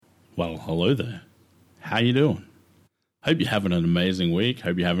Well, hello there. How you doing? Hope you're having an amazing week.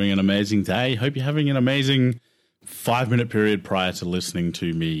 Hope you're having an amazing day. Hope you're having an amazing 5-minute period prior to listening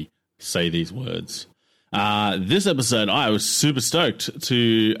to me say these words. This episode, I was super stoked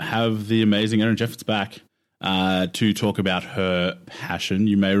to have the amazing Erin Jeffords back to talk about her passion.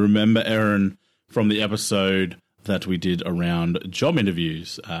 You may remember Erin from the episode that we did around job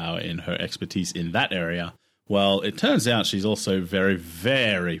interviews in her expertise in that area. Well, it turns out she's also very,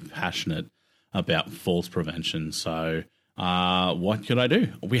 very passionate about falls prevention. So what could I do?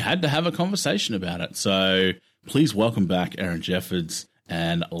 We had to have a conversation about it. So please welcome back Erin Jeffords,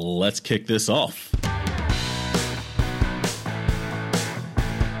 and let's kick this off.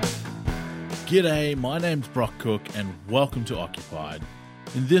 G'day, my name's Brock Cook, and welcome to Occupied.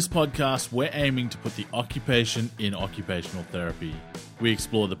 In this podcast, we're aiming to put the occupation in occupational therapy. We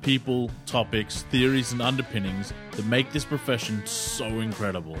explore the people, topics, theories, and underpinnings that make this profession so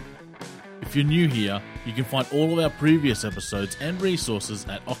incredible. If you're new here, you can find all of our previous episodes and resources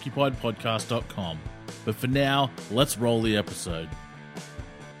at occupiedpodcast.com. But for now, let's roll the episode.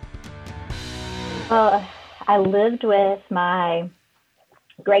 Well, I lived with my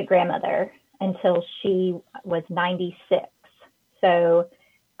great-grandmother until she was 96. So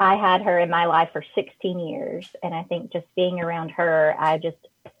I had her in my life for 16 years. And I think just being around her, I just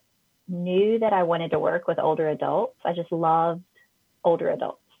knew that I wanted to work with older adults. I just loved older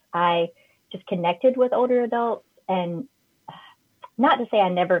adults. I just connected with older adults, and not to say I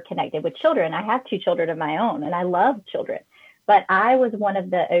never connected with children. I have 2 children of my own and I love children, but I was one of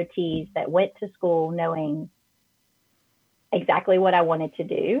the OTs that went to school knowing exactly what I wanted to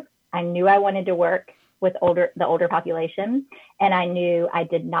do. I knew I wanted to work with the older population, and I knew I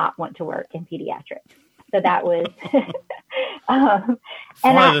did not want to work in pediatrics. So that was, and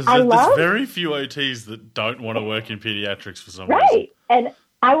I love. There's very few OTs that don't want to work in pediatrics for some reason. Right. And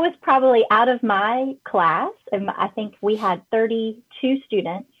I was probably out of my class, and I think we had 32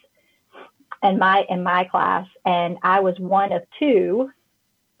 students in my class, and I was one of 2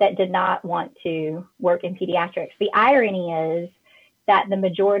 that did not want to work in pediatrics. The irony is that the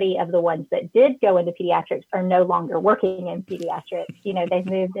majority of the ones that did go into pediatrics are no longer working in pediatrics. You know, they've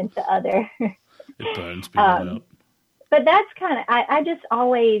moved into other. It burns people out. But that's kind of, I just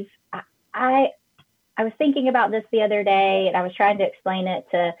always, I was thinking about this the other day, and I was trying to explain it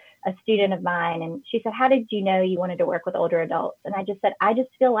to a student of mine. And she said, how did you know you wanted to work with older adults? And I just said, I just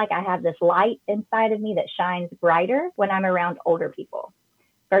feel like I have this light inside of me that shines brighter when I'm around older people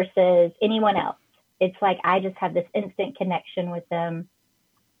versus anyone else. It's like I just have this instant connection with them,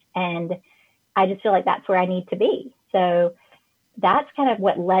 and I just feel like that's where I need to be. So that's kind of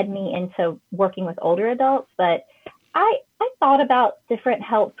what led me into working with older adults. But I thought about different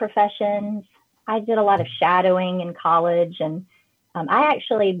health professions. I did a lot of shadowing in college, and I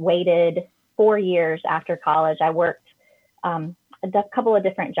actually waited 4 years after college. I worked a couple of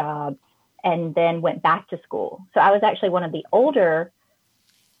different jobs and then went back to school. So I was actually one of the older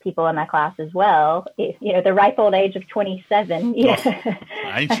people in my class as well, you know, the ripe old age of 27, you know,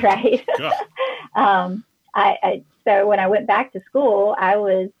 right? So when I went back to school, I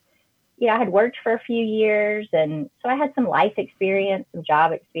was, you know, I had worked for a few years, and so I had some life experience, some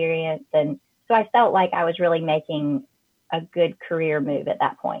job experience. And so I felt like I was really making a good career move at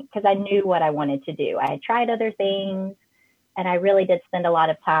that point because I knew what I wanted to do. I had tried other things, and I really did spend a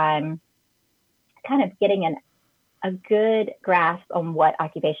lot of time kind of getting a good grasp on what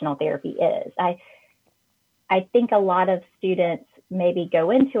occupational therapy is. I think a lot of students maybe go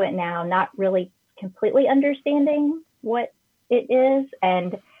into it now not really completely understanding what it is.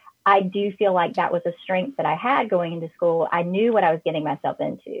 And I do feel like that was a strength that I had going into school. I knew what I was getting myself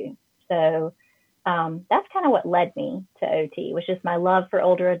into. So that's kind of what led me to OT, was just my love for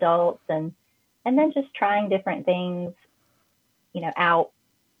older adults, and then just trying different things, you know, out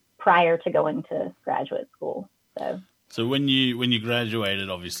prior to going to graduate school. So when you graduated,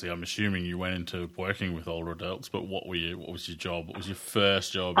 obviously, I'm assuming you went into working with older adults. But what was your job? What was your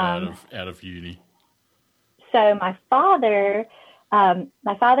first job out of uni? So my father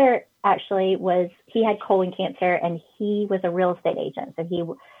actually he had colon cancer, and he was a real estate agent. So he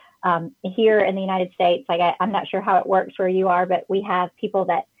here in the United States, like I'm not sure how it works where you are, but we have people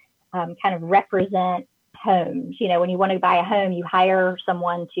that kind of represent homes. You know, when you want to buy a home, you hire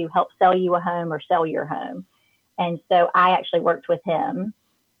someone to help sell you a home or sell your home. And so I actually worked with him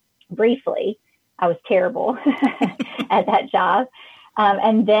briefly. I was terrible at that job.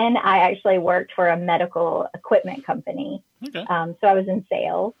 And then I actually worked for a medical equipment company. Okay. So I was in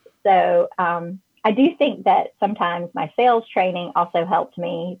sales. So I do think that sometimes my sales training also helped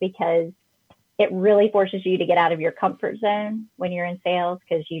me, because it really forces you to get out of your comfort zone when you're in sales,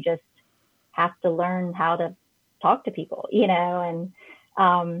 because you just have to learn how to talk to people, and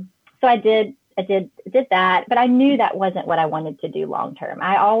so I did that, but I knew that wasn't what I wanted to do long term.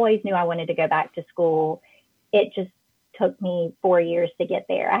 I always knew I wanted to go back to school. It just took me 4 years to get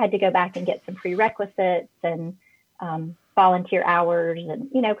there. I had to go back and get some prerequisites and volunteer hours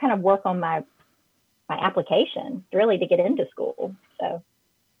and, kind of work on my application really to get into school. So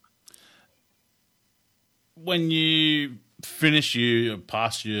when you finished, you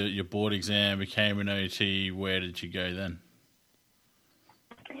passed your board exam, became an OT, where did you go then?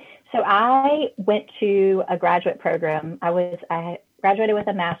 So I went to a graduate program. I graduated with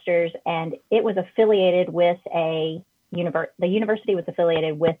a master's, and it was affiliated with the university was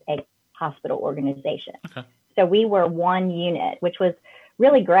affiliated with a hospital organization. Okay. So we were one unit, which was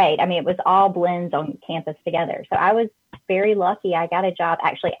really great. I mean, it was all blends on campus together. So I was very lucky. I got a job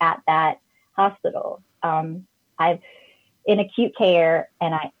actually at that hospital. I've in acute care,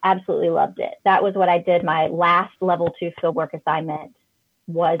 and I absolutely loved it. That was what I did. My last level 2 fieldwork assignment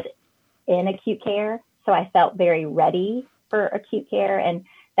was in acute care. So I felt very ready for acute care, and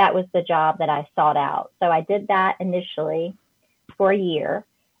that was the job that I sought out. So I did that initially for a year,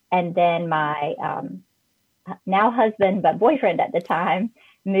 and then my now husband, but boyfriend at the time,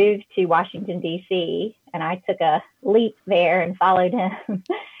 moved to Washington, D.C., and I took a leap there and followed him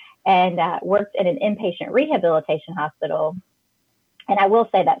and worked in an inpatient rehabilitation hospital. And I will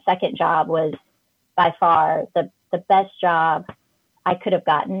say that second job was by far the best job I could have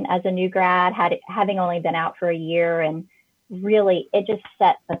gotten as a new grad, having only been out for a year, and really it just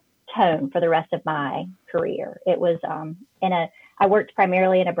set the tone for the rest of my career. It was I worked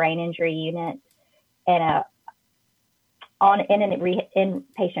primarily in a brain injury unit in an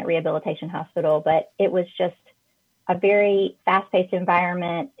inpatient rehabilitation hospital, but it was just a very fast-paced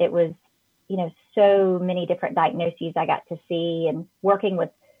environment. It was, so many different diagnoses I got to see, and working with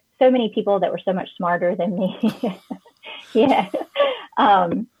so many people that were so much smarter than me.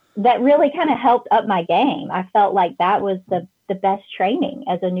 That really kind of helped up my game. I felt like that was the best training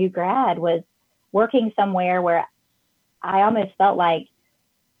as a new grad, was working somewhere where I almost felt like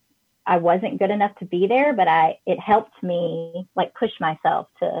I wasn't good enough to be there, but it helped me like push myself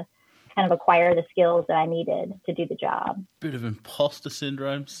to kind of acquire the skills that I needed to do the job. Bit of imposter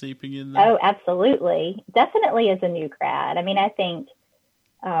syndrome seeping in there. Oh, absolutely. Definitely as a new grad. I mean, I think,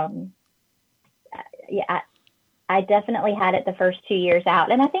 I definitely had it the first 2 years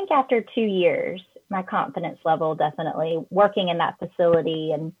out. And I think after 2 years, my confidence level definitely working in that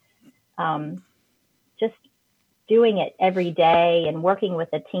facility and just doing it every day and working with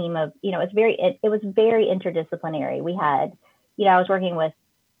a team of, it was very interdisciplinary. We had, I was working with,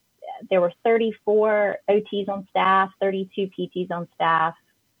 there were 34 OTs on staff, 32 PTs on staff,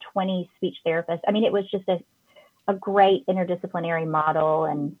 20 speech therapists. I mean, it was just a great interdisciplinary model,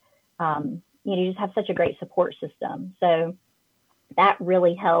 and, you just have such a great support system. So that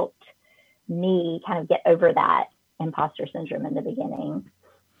really helped me kind of get over that imposter syndrome in the beginning.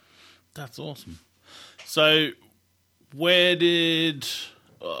 That's awesome. So when did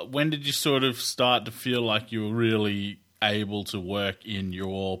you sort of start to feel like you were really able to work in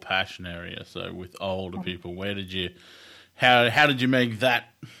your passion area? So with older people, how did you make that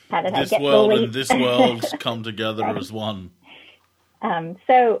this world and this world come together as one?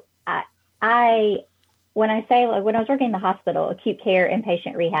 So when I was working in the hospital, acute care,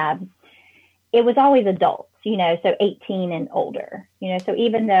 inpatient rehab, it was always adults, so 18 and older, so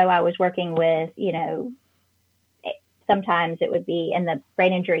even though I was working with, sometimes it would be in the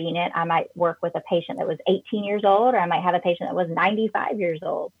brain injury unit, I might work with a patient that was 18 years old, or I might have a patient that was 95 years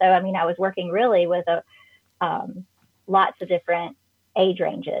old. So, I mean, I was working really with lots of different age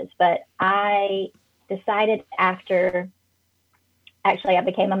ranges, but I decided I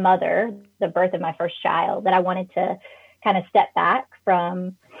became a mother, the birth of my first child, that I wanted to kind of step back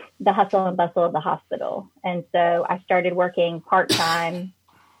from the hustle and bustle of the hospital. And so I started working part-time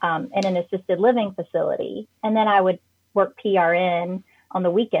in an assisted living facility. And then I would work PRN on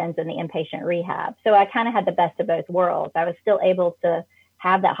the weekends in the inpatient rehab. So I kind of had the best of both worlds. I was still able to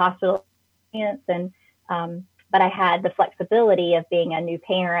have that hospital experience, but I had the flexibility of being a new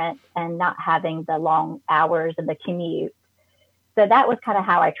parent and not having the long hours and the commute. So that was kind of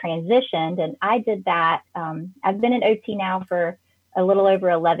how I transitioned. And I did that. I've been an OT now for a little over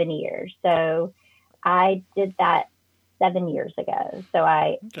 11 years. So I did that 7 years ago. So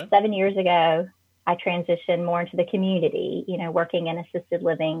 7 years ago, I transitioned more into the community, working in assisted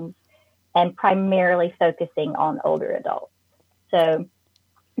living and primarily focusing on older adults. So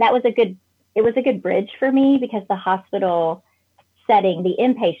that was a good bridge for me, because the hospital setting, the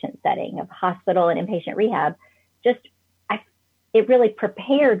inpatient setting of hospital and inpatient rehab, it really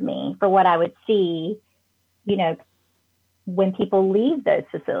prepared me for what I would see, when people leave those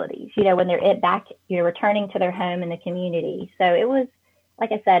facilities, when they're back, returning to their home in the community. So it was,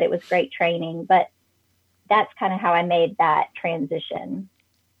 like I said, it was great training, but that's kind of how I made that transition.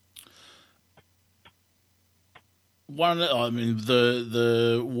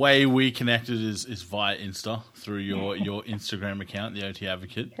 The way we connected is via Insta through your Instagram account, the OT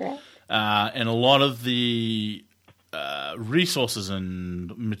Advocate. Correct. And a lot of the resources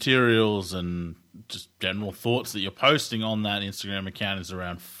and materials and just general thoughts that you're posting on that Instagram account is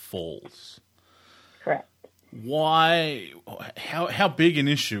around falls. Correct. Why? How big an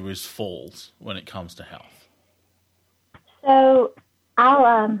issue is falls when it comes to health? So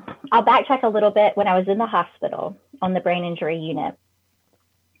I'll backtrack a little bit. When I was in the hospital on the brain injury unit,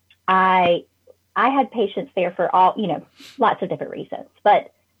 I had patients there for lots of different reasons,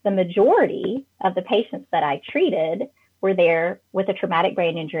 but the majority of the patients that I treated were there with a traumatic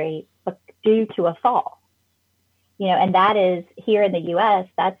brain injury due to a fall. And that is, here in the U.S.,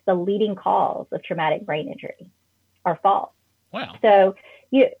 that's the leading cause of traumatic brain injury, or fall. Wow. So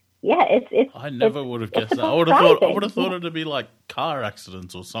it's. I never would have guessed that. I would have thought it'd be like car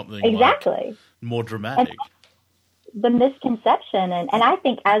accidents or something. Exactly. Like more dramatic. And the misconception, and I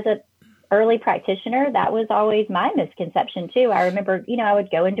think as a early practitioner, that was always my misconception too. I remember, I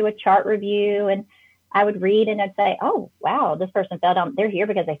would go into a chart review and I would read and I'd say, oh, wow, this person fell down. They're here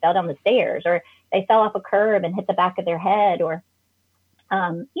because they fell down the stairs, or they fell off a curb and hit the back of their head, or,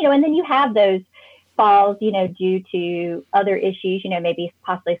 and then you have those falls, due to other issues, maybe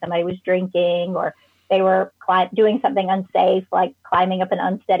possibly somebody was drinking, or they were doing something unsafe, like climbing up an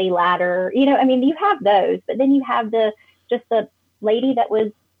unsteady ladder. You have those, but then you have the lady that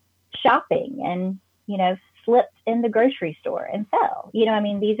was shopping and, slipped in the grocery store and fell.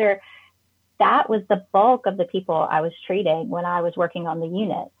 That was the bulk of the people I was treating when I was working on the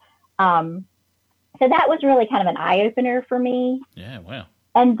unit. So that was really kind of an eye opener for me. Yeah, wow.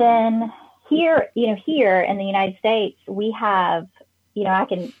 And then here in the United States, we have,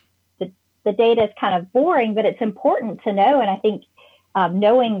 the data is kind of boring, but it's important to know. And I think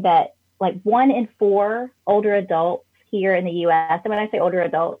knowing that like 1 in 4 older adults here in the U.S., and when I say older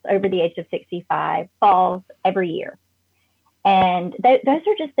adults, over the age of 65, falls every year. And those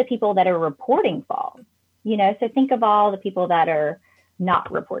are just the people that are reporting falls, so think of all the people that are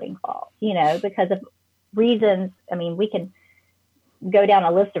not reporting falls, because of reasons. I mean, we can go down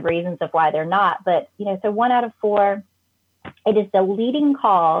a list of reasons of why they're not, but, so 1 out of 4, it is the leading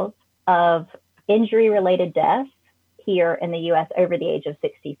cause of injury-related deaths here in the U.S. over the age of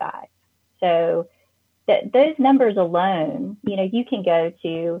 65. So those numbers alone, you can go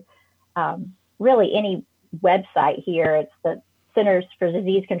to really any website here. It's the Centers for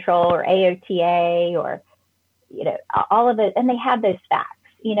Disease Control, or AOTA, or, all of it. And they have those facts,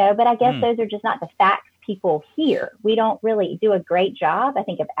 but I guess those are just not the facts people hear. We don't really do a great job, I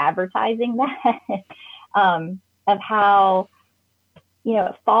think, of advertising that, of how,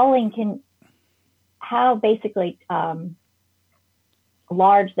 falling how basically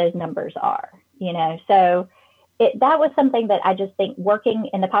large those numbers are, so that was something that I just think, working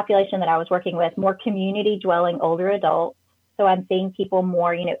in the population that I was working with, more community dwelling older adults. So I'm seeing people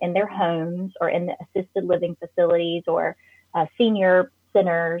more, in their homes or in the assisted living facilities or senior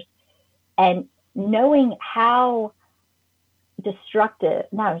centers, and knowing how destructive,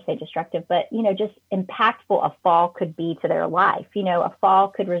 not I would say destructive, but, just impactful a fall could be to their life. A fall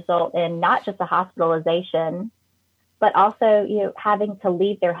could result in not just a hospitalization, but also, having to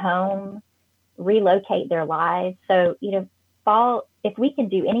leave their home, relocate their lives. So, fall, if we can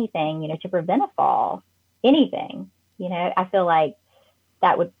do anything, to prevent a fall, anything, I feel like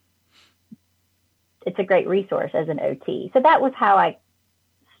it's a great resource as an OT. So that was how I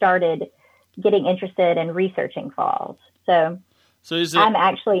started getting interested in researching falls. So is it, I'm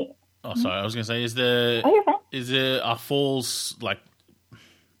actually, oh, sorry, I was going to say, are falls, like,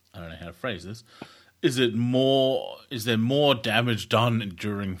 I don't know how to phrase this. Is there more damage done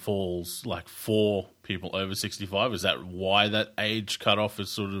during falls, like, for people over 65? Is that why that age cutoff is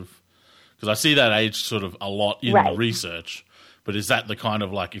sort of, because I see that age sort of a lot in the research, but is that the kind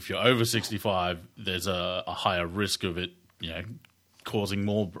of, like, if you're over 65, there's a higher risk of it, causing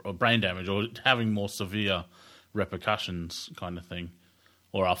more brain damage or having more severe repercussions kind of thing?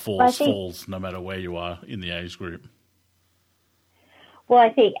 Or are falls no matter where you are in the age group? Well, I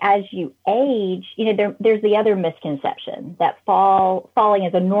think as you age, there's the other misconception that falling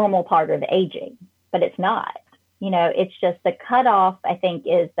is a normal part of aging, but it's not. It's just the cutoff, I think,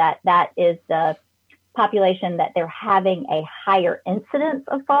 is that is the population that they're having a higher incidence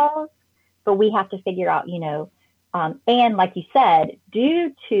of falls, but we have to figure out, and like you said,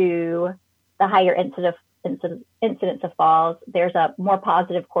 due to the higher incidence of falls, there's a more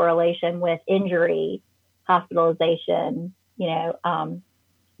positive correlation with injury, hospitalization,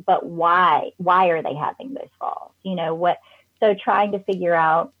 but why are they having those falls? So trying to figure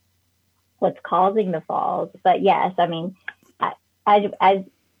out what's causing the falls. But yes, I mean, as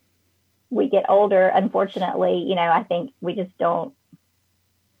we get older, unfortunately, I think we just don't,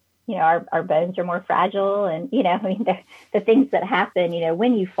 our bones are more fragile, and, the things that happen,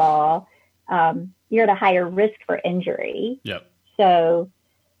 when you fall, you're at a higher risk for injury. Yep. So,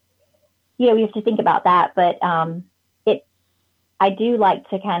 we have to think about that. But I do like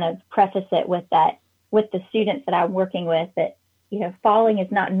to kind of preface it with the students that I'm working with, that, falling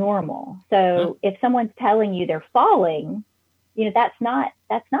is not normal. So if someone's telling you they're falling, that's not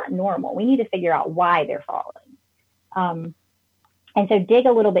normal. We need to figure out why they're falling. And so dig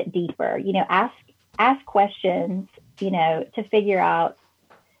a little bit deeper, ask questions, to figure out,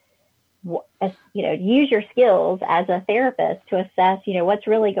 use your skills as a therapist to assess, what's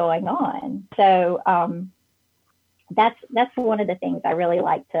really going on. So that's one of the things I really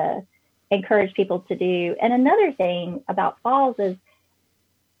like to encourage people to do. And another thing about falls is,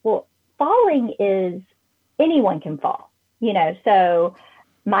 falling is, anyone can fall, so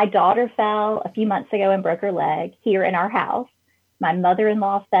my daughter fell a few months ago and broke her leg here in our house. My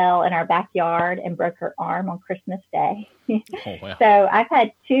mother-in-law fell in our backyard and broke her arm on Christmas Day. Oh, wow. So I've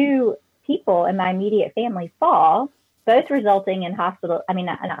had 2 people in my immediate family fall, both resulting in not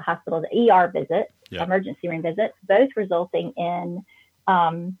hospitals, ER visits, emergency room visits, both resulting in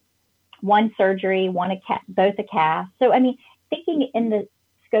one surgery, both a cast. So, I mean, thinking in the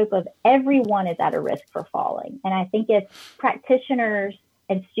scope of everyone is at a risk for falling. And I think if practitioners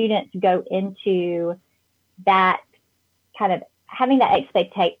and students go into that kind of having that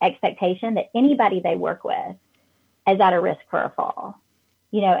expectation that anybody they work with is at a risk for a fall,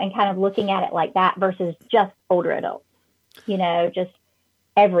 and kind of looking at it like that versus just older adults, just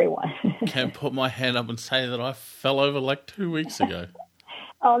everyone. Can't put my hand up and say that I fell over like 2 weeks ago.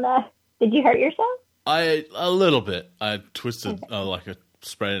 Oh, no. Did you hurt yourself? A little bit. I twisted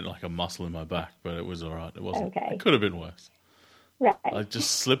sprained like a muscle in my back, but it was all right. It wasn't. Okay. It could have been worse. Right. I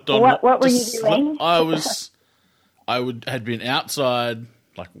just slipped on. What were you doing? Had been outside,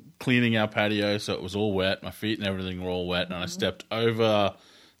 like cleaning our patio, so it was all wet. My feet and everything were all wet, and I stepped over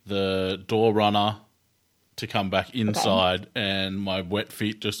the door runner to come back inside, and my wet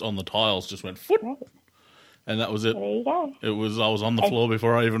feet just on the tiles just went foot, and that was it. There you go. I was on the floor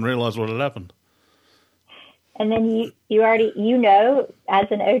before I even realized what had happened. And then you already as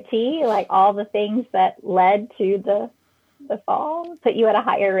an OT, like all the things that led to the fall, put you at a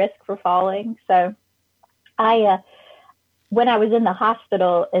higher risk for falling. So when I was in the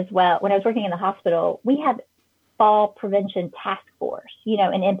hospital as well, when I was working in the hospital, we had fall prevention task force, in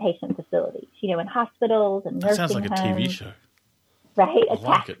inpatient facilities, in hospitals and nursing homes. Sounds like a TV show. Right? I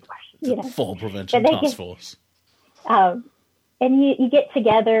like it. Force, Fall prevention task force. And you get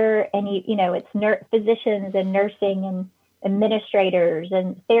together and it's physicians and nursing and administrators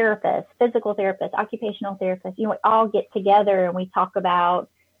and therapists, physical therapists, occupational therapists, we all get together and we talk about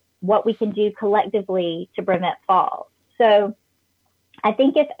what we can do collectively to prevent falls. So I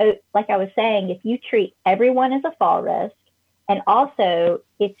think like I was saying, if you treat everyone as a fall risk, and also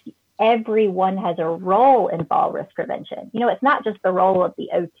if everyone has a role in fall risk prevention, it's not just the role of the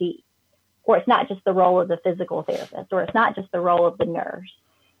OT, or it's not just the role of the physical therapist, or it's not just the role of the nurse.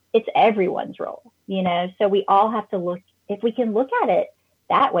 It's everyone's role, so we all have to look, if we can look at it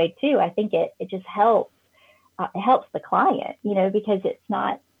that way too, I think it just helps. It helps the client, because it's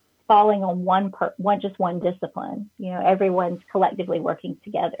not falling on one discipline. Everyone's collectively working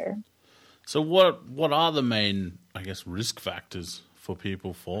together. So what are the main, risk factors for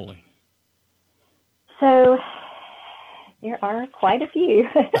people falling? So there are quite a few.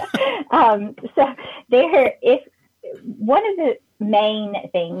 If one of the main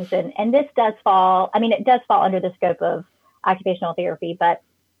things, and this does fall, it does fall under the scope of occupational therapy, but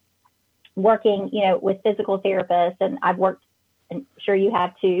working, with physical therapists, and I've worked, and sure you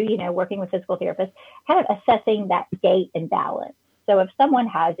have too, working with physical therapists, kind of assessing that gait and balance. So if someone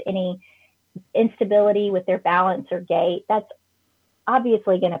has any instability with their balance or gait, that's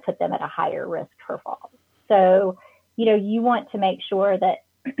obviously going to put them at a higher risk for falls. So, you want to make sure that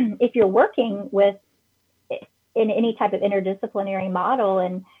if you're working with in any type of interdisciplinary model,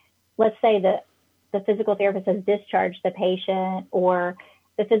 and let's say that the physical therapist has discharged the patient, or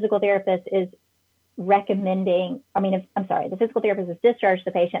the physical therapist is recommending, the physical therapist has discharged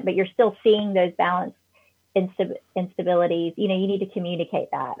the patient, but you're still seeing those balance instabilities, you need to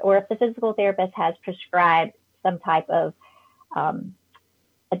communicate that. Or if the physical therapist has prescribed some type of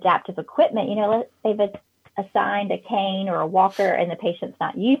adaptive equipment, they've assigned a cane or a walker and the patient's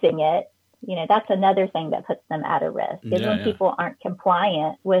not using it, that's another thing that puts them at a risk is when people aren't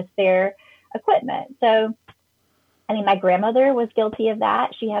compliant with their equipment. So, my grandmother was guilty of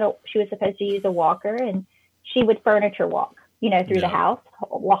that. She was supposed to use a walker, and she would furniture walk, through the house,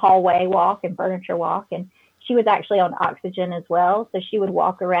 hallway walk and furniture walk. And she was actually on oxygen as well. So she would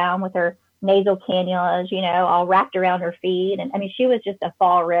walk around with her nasal cannulas, all wrapped around her feet. And she was just a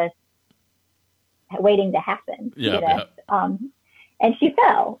fall risk waiting to happen. And she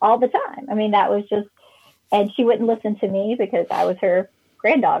fell all the time. That was just, and she wouldn't listen to me because I was her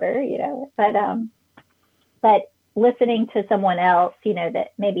granddaughter, but listening to someone else,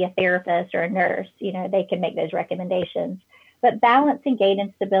 that maybe a therapist or a nurse, they can make those recommendations. But balance and gait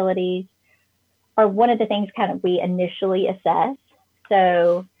instabilities are one of the things kind of we initially assess.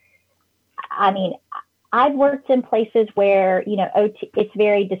 So, I've worked in places where, OT, it's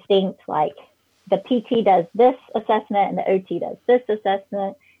very distinct, like the PT does this assessment and the OT does this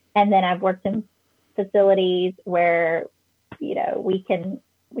assessment. And then I've worked in facilities where, we kind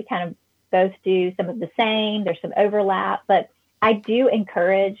of both do some of the same, there's some overlap, but I do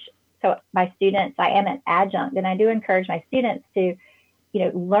encourage, so my students, I am an adjunct, and I do encourage my students to,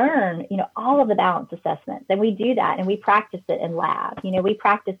 learn, all of the balance assessments. And we do that and we practice it in lab. We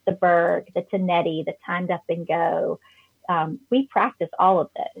practice the Berg, the Tonetti, the timed up and go. We practice all of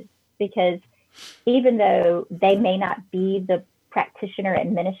those because even though they may not be the practitioner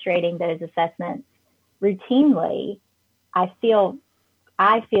administrating those assessments routinely, I feel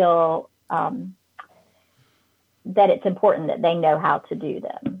that it's important that they know how to do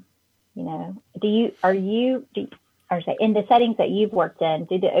them. In the settings that you've worked in,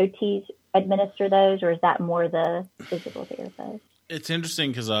 do the OTs administer those, or is that more the physical therapist? It's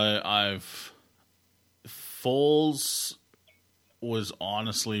interesting because I've falls was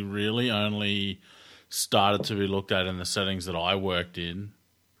honestly really only started to be looked at in the settings that I worked in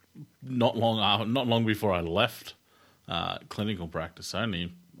not long before I left clinical practice,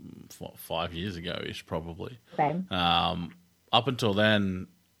 only 5 years ago-ish probably. Okay. Up until then,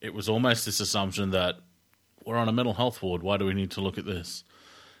 it was almost this assumption that we're on a mental health ward, why do we need to look at this?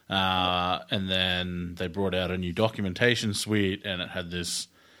 And then they brought out a new documentation suite, and it had this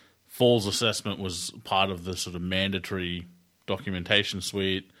falls assessment was part of the sort of mandatory documentation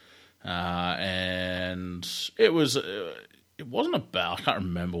suite. And it wasn't about, I can't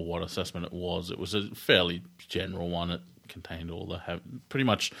remember what assessment it was. It was a fairly general one. It contained all pretty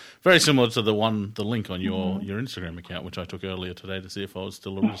much very similar to the link on your Instagram account, which I took earlier today to see if I was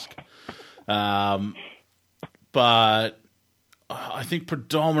still a risk. But I think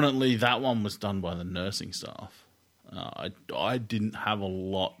predominantly that one was done by the nursing staff. I didn't have a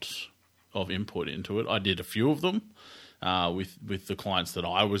lot of input into it. I did a few of them with the clients that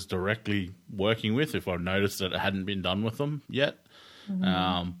I was directly working with, if I noticed that it hadn't been done with them yet.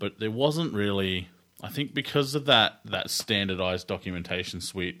 But there wasn't really, I think because of that standardized documentation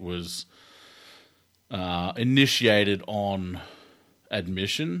suite was initiated on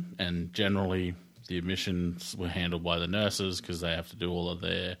admission, and generally the admissions were handled by the nurses because they have to do all of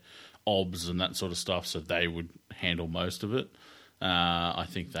their OBS and that sort of stuff, so they would handle most of it. I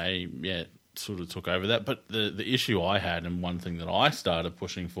think they, sort of took over that. But the issue I had, and one thing that I started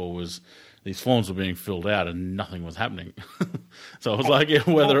pushing for, was these forms were being filled out and nothing was happening. So it was like,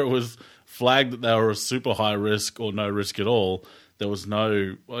 whether it was flagged that they were a super high risk or no risk at all, there was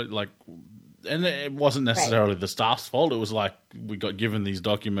no, and it wasn't necessarily the staff's fault. It was like we got given these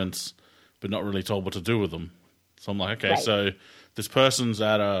documents but not really told what to do with them. So I'm like, okay, so this person's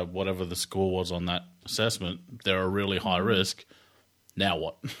at whatever the score was on that assessment, they're a really high risk. Now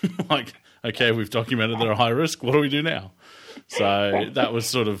what? Okay, we've documented they're a high risk. What do we do now? So that was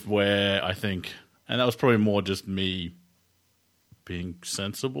sort of where I think, and that was probably more just me being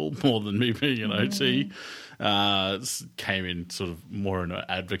sensible more than me being an OT, came in sort of more in an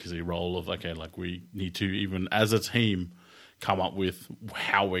advocacy role of, we need to, even as a team, come up with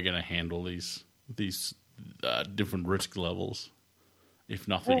how we're going to handle these different risk levels, if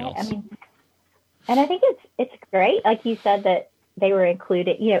nothing else. And I think it's great, like you said, that they were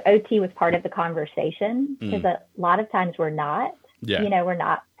included. OT was part of the conversation, because a lot of times we're not. We're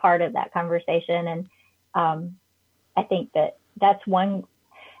not part of that conversation, and I think that's one.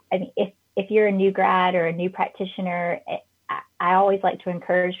 If you're a new grad or a new practitioner, I always like to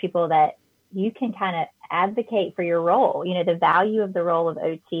encourage people that you can kind of advocate for your role, the value of the role of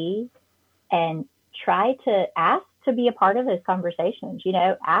OT, and try to ask to be a part of those conversations,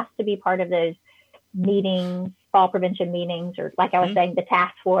 ask to be part of those meetings, fall prevention meetings, or like I was saying, the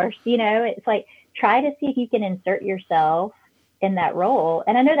task force, it's like, try to see if you can insert yourself in that role.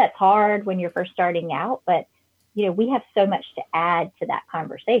 And I know that's hard when you're first starting out, but we have so much to add to that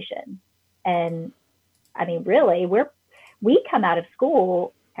conversation. And I mean, really, we come out of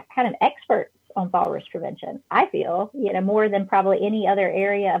school kind of experts on fall risk prevention, I feel, more than probably any other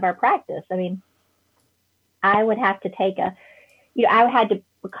area of our practice. I mean, I would have to take I had to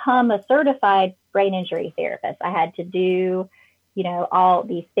become a certified brain injury therapist. I had to do, all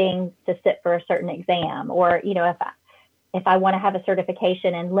these things to sit for a certain exam, or, if I want to have a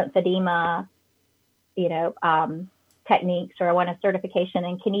certification in lymphedema, techniques, or I want a certification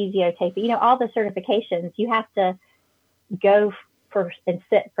in kinesiotapy, all the certifications, you have to go for and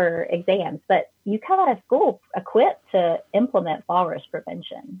sit for exams, but you come out of school equipped to implement fall risk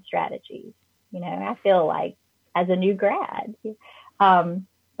prevention strategies. I feel like as a new grad,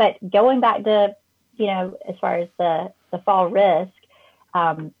 but going back to, as far as the fall risk,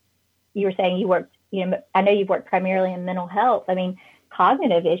 you were saying you worked, I know you've worked primarily in mental health. I mean,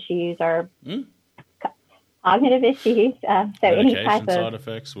 cognitive issues are cognitive issues. So any type of side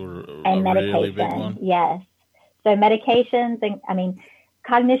effects were a really big one. Yes. So medications, and I mean,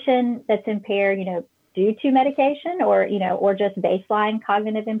 cognition that's impaired, due to medication, or just baseline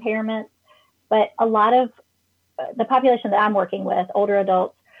cognitive impairments. But a lot of the population that I'm working with, older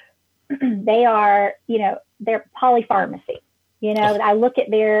adults, they are, they're polypharmacy. I look at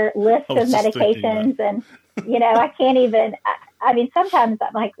their list of medications and, I can't even, I mean, sometimes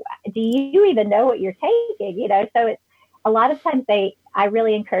I'm like, do you even know what you're taking? So it's a lot of times I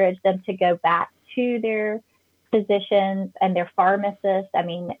really encourage them to go back to their physicians and their pharmacists. I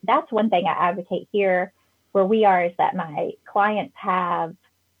mean, that's one thing I advocate here where we are, is that my clients have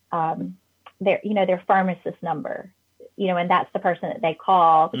their pharmacist number, and that's the person that they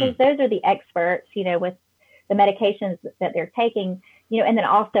call, because those are the experts, with the medications that they're taking, and then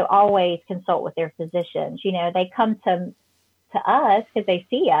also always consult with their physicians. They come to us because they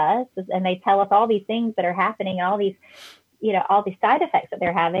see us and they tell us all these things that are happening, all these side effects that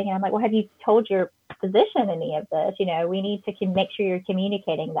they're having. And I'm like, well, have you told your physician any of this? We need to make sure you're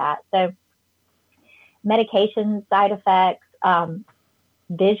communicating that. So medication side effects,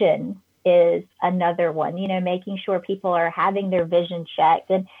 vision is another one, making sure people are having their vision checked.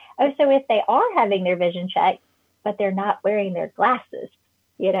 And also if they are having their vision checked, but they're not wearing their glasses,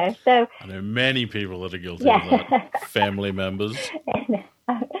 so I know many people that are guilty of that, family members.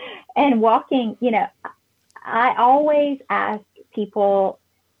 And walking, I always ask people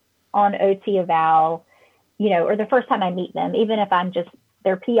on OT eval, or the first time I meet them, even if I'm just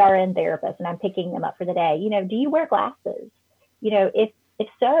their PRN therapist and I'm picking them up for the day, do you wear glasses? If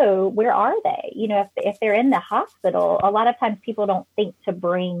so, where are they? If they're in the hospital, a lot of times people don't think to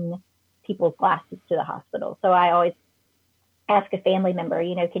bring people's glasses to the hospital. So I always ask a family member,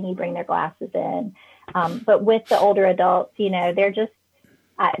 can you bring their glasses in? But with the older adults, they're just,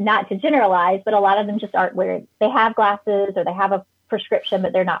 not to generalize, but a lot of them just aren't wearing, they have glasses or they have a prescription,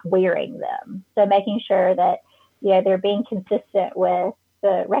 but they're not wearing them. So making sure that, they're being consistent with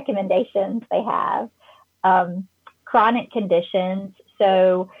the recommendations they have. Chronic conditions.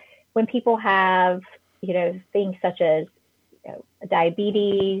 So when people have, things such as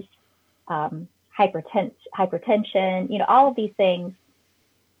diabetes, hypertension, all of these things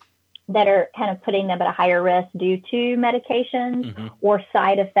that are kind of putting them at a higher risk due to medications or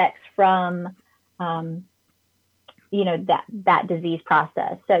side effects from, that disease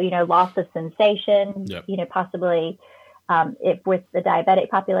process. So, loss of sensation, possibly if with the diabetic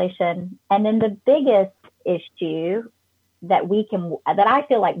population. And then the biggest issue that I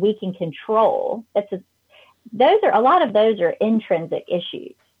feel like we can control, a lot of those are intrinsic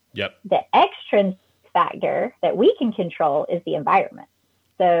issues. Yep. The extrinsic factor that we can control is the environment.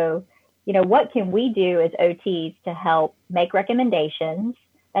 So, what can we do as OTs to help make recommendations?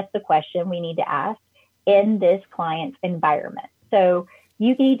 That's the question we need to ask in this client's environment. So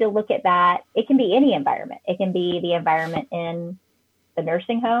you need to look at that. It can be any environment. It can be the environment in the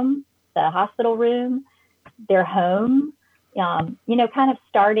nursing home, the hospital room, their home, kind of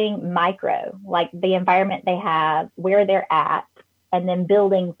starting micro, like the environment they have, where they're at, and then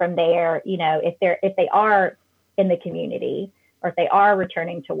building from there, if they are in the community, or if they are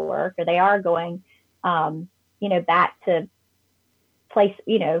returning to work, or they are going, back to place,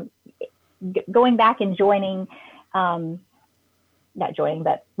 going back and joining, not joining,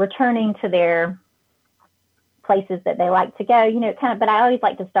 but returning to their places that they like to go, but I always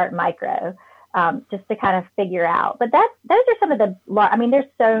like to start micro, just to kind of figure out. But those are some of there's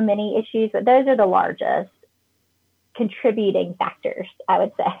so many issues, but those are the largest contributing factors, I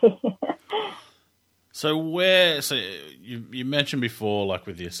would say. So you mentioned before, like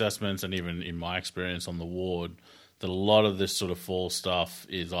with the assessments and even in my experience on the ward, that a lot of this sort of fall stuff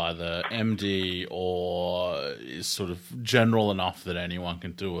is either MD or is sort of general enough that anyone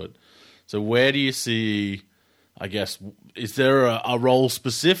can do it. So where do you see, I guess, is there a role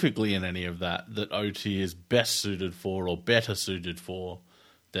specifically in any of that OT is best suited for or better suited for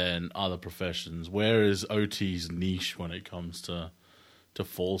than other professions? Where is OT's niche when it comes to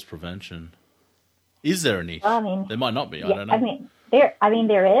falls prevention? Is there a niche? Well, I mean, there might not be. Yeah, I don't know. there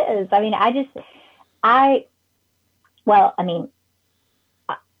is. I mean, I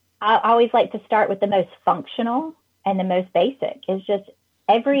always like to start with the most functional and the most basic. It's just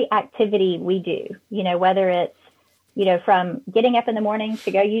every activity we do, whether it's, from getting up in the morning to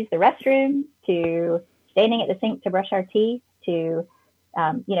go use the restroom, to standing at the sink to brush our teeth, to,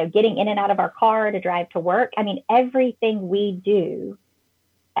 getting in and out of our car to drive to work. I mean, everything we do,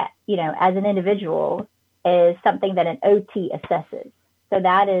 as an individual is something that an OT assesses. So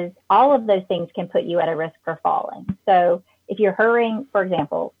that is, all of those things can put you at a risk for falling. So if you're hurrying, for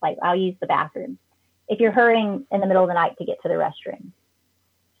example, like I'll use the bathroom. If you're hurrying in the middle of the night to get to the restroom,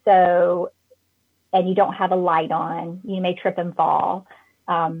 and you don't have a light on, you may trip and fall.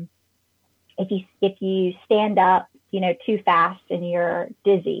 If you stand up, too fast and you're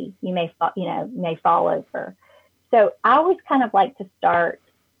dizzy, you may fall over. So I always kind of like to start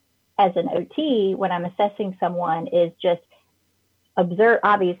as an OT when I'm assessing someone is just observe.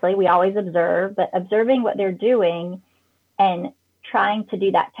 Obviously, we always observe, but observing what they're doing and trying to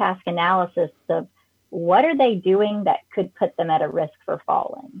do that task analysis of what are they doing that could put them at a risk for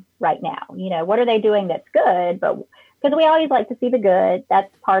falling right now? What are they doing that's good? But because we always like to see the good,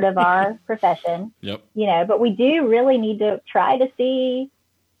 that's part of our profession. Yep. But we do really need to try to see,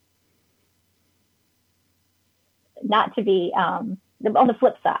 not to be on the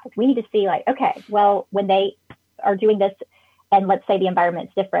flip side, we need to see like, okay, well, when they are doing this, and let's say the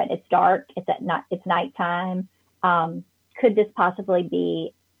environment's different, it's dark, it's nighttime, could this possibly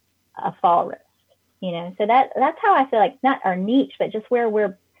be a fall risk? So that's how I feel like it's not our niche, but just where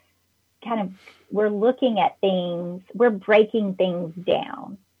we're looking at things, we're breaking things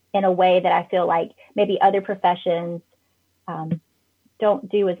down in a way that I feel like maybe other professions don't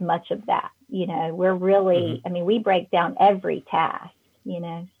do as much of that. We're really, we break down every task,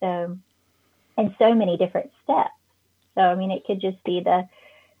 so, and so many different steps. So, it could just be the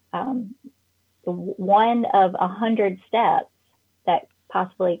one of 100 steps that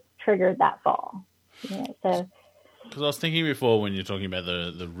possibly triggered that fall. So, because I was thinking before when you're talking about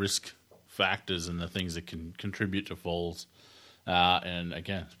the risk factors and the things that can contribute to falls, and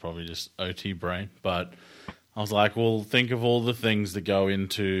again, it's probably just OT brain, but I was like, well, think of all the things that go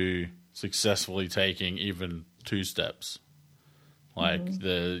into successfully taking even 2 steps. Like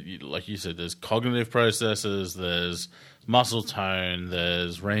like you said, there's cognitive processes, there's muscle tone,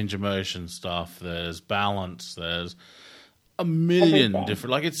 there's range of motion stuff, there's balance, there's a million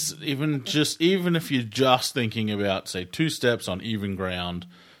different, like it's even if you're just thinking about, say, 2 steps on even ground,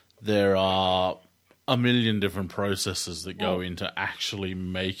 there are a million different processes that go into actually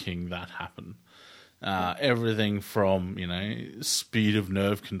making that happen. Everything from, speed of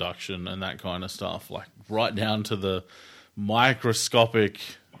nerve conduction and that kind of stuff, like right down to the microscopic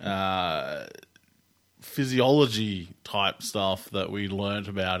physiology type stuff that we learnt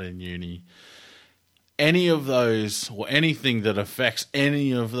about in uni. Any of those or anything that affects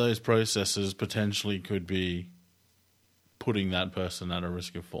any of those processes potentially could be putting that person at a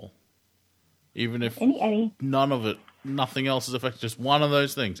risk of fall. Even if nothing else is affected, just one of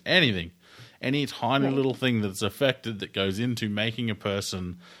those things, anything. Any tiny little thing that's affected that goes into making a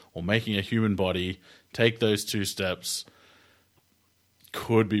person or making a human body take those 2 steps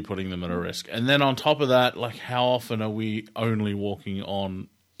could be putting them at a risk. And then on top of that, like how often are we only walking on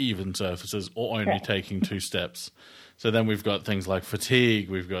even surfaces or only taking 2 steps? So then we've got things like fatigue,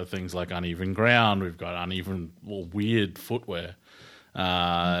 we've got things like uneven ground, we've got uneven or weird footwear.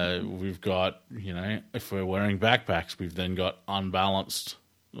 We've got, if we're wearing backpacks, we've then got unbalanced,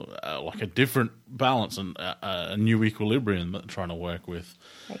 like a different balance and a new equilibrium that we're trying to work with.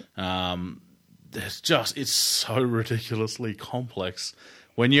 It's so ridiculously complex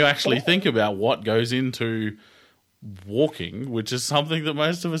when you actually think about what goes into walking, which is something that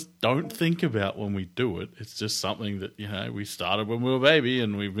most of us don't think about when we do it. It's just something that, we started when we were a baby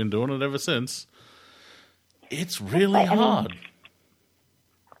and we've been doing it ever since. It's really hard.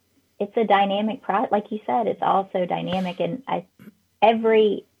 It's a dynamic product. Like you said, it's also dynamic, and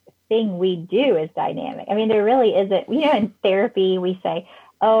everything we do is dynamic. There really isn't, in therapy, we say,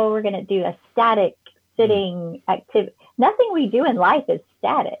 oh, we're going to do a static sitting activity. Nothing we do in life is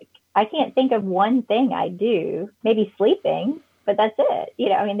static. I can't think of one thing I do. Maybe sleeping, but that's it. You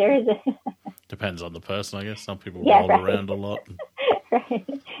know, I mean, there is Depends on the person, I guess. Some people Yeah, roll right. around a lot and right,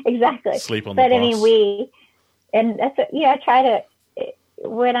 exactly. sleep on the But bus. I mean, and that's what, I try to,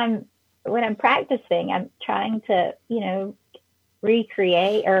 when I'm practicing, I'm trying to,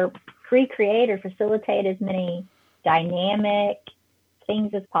 recreate or facilitate as many dynamic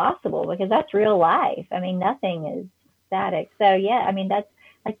things as possible, because that's real life. I mean, nothing is static. So yeah, I mean, that's,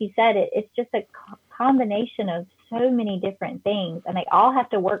 like you said, it's just a combination of so many different things, and they all have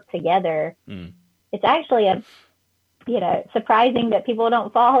to work together. It's actually surprising that people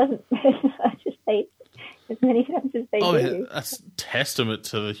don't fall as many times as they do. Yeah, that's testament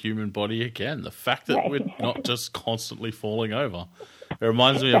to the human body again. The fact that we're not just constantly falling over. It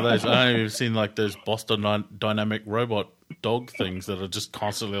reminds me of those. I don't know if you've seen like those Boston Dynamic robot dog things that are just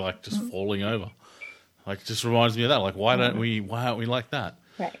constantly like just falling over. Like, it just reminds me of that. Like, why aren't we like that?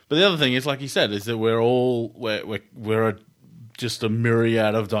 Right. But the other thing is, like you said, is that we're just a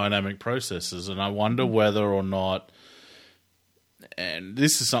myriad of dynamic processes, and I wonder whether or not, and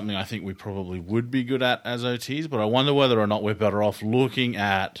this is something I think we probably would be good at as OTs, but I wonder whether or not we're better off looking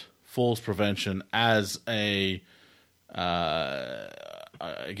at falls prevention as a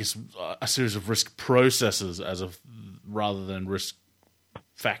series of risk processes rather than risk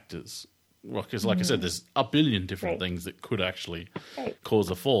factors. Because, like I said, there's a billion different things that could actually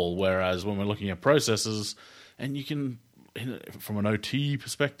cause a fall. Whereas when we're looking at processes, and you can, from an OT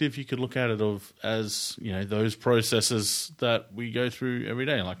perspective, you could look at it as those processes that we go through every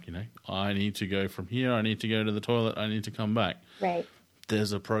day. Like, I need to go from here, I need to go to the toilet, I need to come back. Right.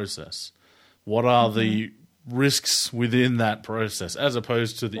 There's a process. What are the risks within that process, as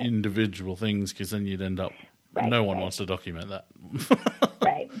opposed to the individual things? Because then you'd end up, no one wants to document that.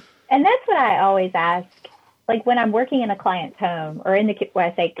 Right. And that's what I always ask. Like, when I'm working in a client's home, or when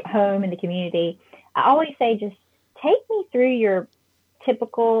I say home in the community, I always say, just take me through your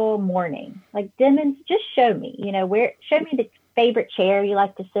typical morning. Like, just show me, show me the favorite chair you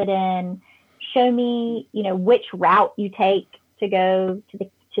like to sit in. Show me, which route you take to go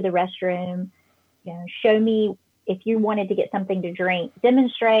to the restroom. Show me if you wanted to get something to drink.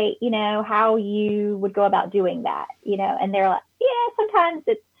 Demonstrate, how you would go about doing that. And they're like, yeah, sometimes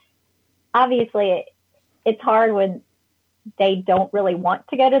it's hard when they don't really want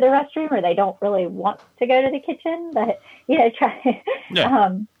to go to the restroom, or they don't really want to go to the kitchen, but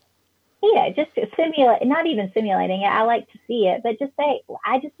just to simulate, not even simulating it. I like to see it, but just say,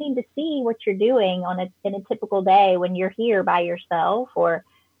 I just need to see what you're doing in a typical day when you're here by yourself, or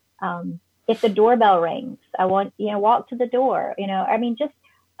if the doorbell rings, I want, walk to the door, I mean, just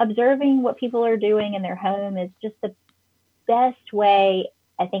observing what people are doing in their home is just the best way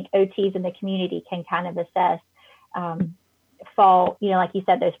I think OTs in the community can kind of assess fall, like you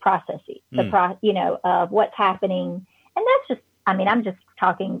said, those processes, of what's happening. And that's just, I'm just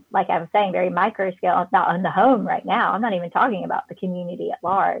talking, like I was saying, very micro scale, not in the home right now. I'm not even talking about the community at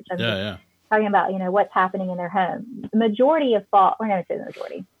large. I'm just talking about, what's happening in their home. The majority of falls, we're going to say the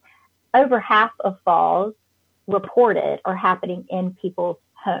majority, over half of falls reported are happening in people's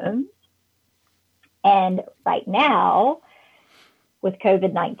homes. And right now, with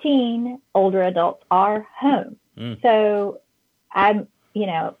COVID-19, older adults are home. So I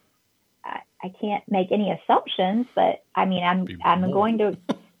can't make any assumptions, but I'm going to,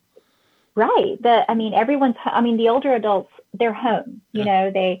 right. The older adults, they're home,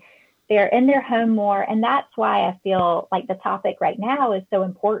 they're in their home more. And that's why I feel like the topic right now is so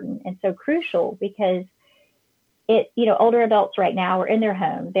important and so crucial, because older adults right now are in their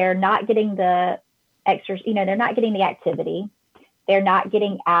home. They're not getting the they're not getting the activity. They're not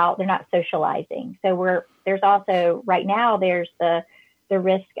getting out. They're not socializing. So there's also right now, there's the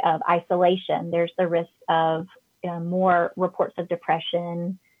risk of isolation. There's the risk of more reports of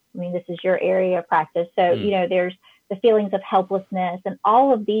depression. I mean, this is your area of practice. So, there's the feelings of helplessness, and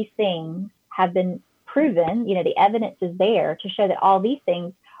all of these things have been proven, the evidence is there to show that all these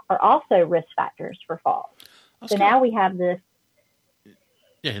things are also risk factors for falls. So now we have this.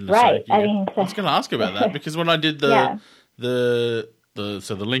 Yeah, right. I was going to ask about that, because when I did the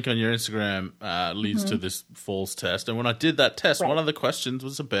link on your Instagram leads to this falls test, and when I did that test, one of the questions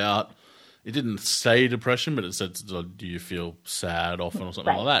was about, it didn't say depression, but it said, do you feel sad often or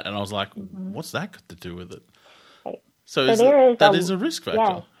something like that? And I was like, what's that got to do with it? Right. So that is a risk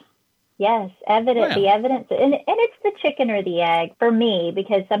factor. Yes, evidence. The evidence, and it's the chicken or the egg for me,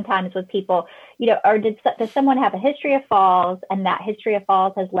 because sometimes with people, or does someone have a history of falls, and that history of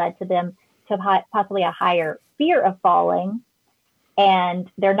falls has led to them to possibly a higher fear of falling, and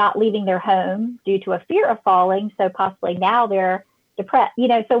they're not leaving their home due to a fear of falling. So possibly now they're depressed,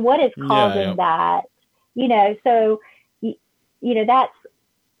 so what is causing that, so, that's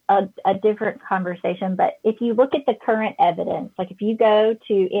a different conversation. But if you look at the current evidence, like if you go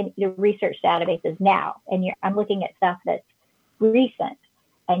to in the research databases now, and I'm looking at stuff that's recent,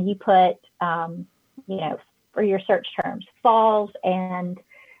 and you put, for your search terms, falls and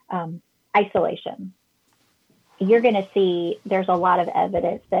isolation, you're going to see there's a lot of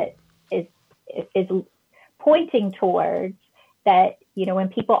evidence that is pointing towards that, when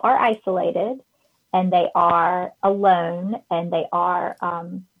people are isolated and they are alone and they are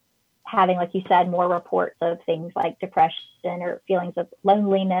having, like you said, more reports of things like depression or feelings of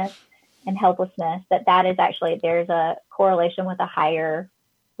loneliness and helplessness, that is actually, there's a correlation with a higher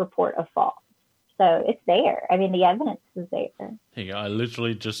report of falls. So it's there. I mean, the evidence is there. Hey, I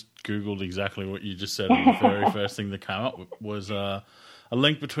literally just Googled exactly what you just said. And the very first thing that came up was a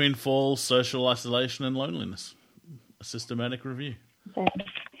link between falls, social isolation, and loneliness. A systematic review.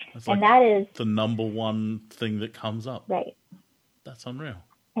 That's like, and that is the number one thing that comes up. Right. That's unreal.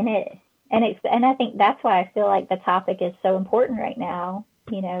 And I think that's why I feel like the topic is so important right now,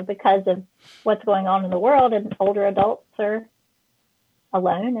 because of what's going on in the world, and older adults are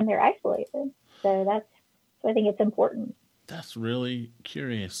alone and they're isolated. So I think it's important. That's really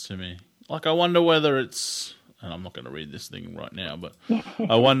curious to me. Like, I wonder whether it's, and I'm not going to read this thing right now, but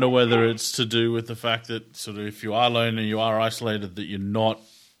I wonder whether it's to do with the fact that sort of if you are alone and you are isolated, that you're not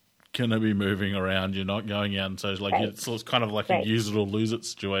going to be moving around, you're not going out and so it's like it's kind of like a use it or lose it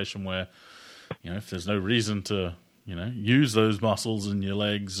situation where, if there's no reason to, use those muscles in your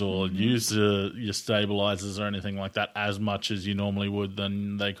legs or use your stabilizers or anything like that as much as you normally would,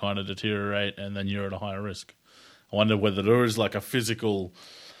 then they kind of deteriorate and then you're at a higher risk. I wonder whether there is like a physical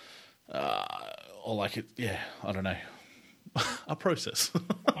or like I don't know, a process.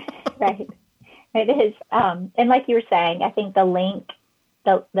 Right. It is. And like you were saying, I think the link,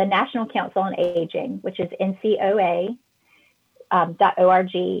 the National Council on Aging, which is NCOA.org,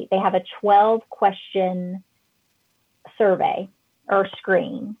 they have a 12-question survey or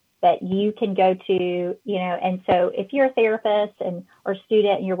screen that you can go to, and so if you're a therapist or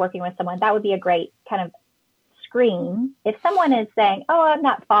student and you're working with someone, that would be a great kind of screen. If someone is saying, oh, I'm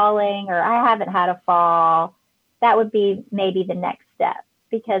not falling, or I haven't had a fall, that would be maybe the next step,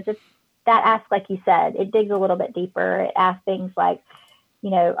 because it's that asks, like you said, it digs a little bit deeper. It asks things like,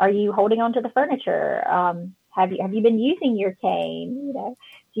 are you holding on to the furniture? Have you been using your cane?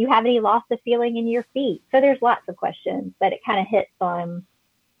 Do you have any loss of feeling in your feet? So there's lots of questions, but it kind of hits on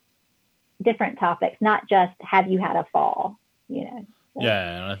different topics, not just have you had a fall, So.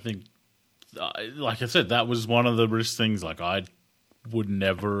 Yeah, and I think, like I said, that was one of the risk things like I would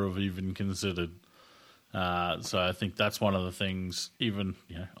never have even considered. So I think that's one of the things, even,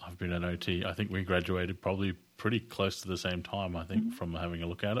 I've been an OT. I think we graduated probably pretty close to the same time, I think, from having a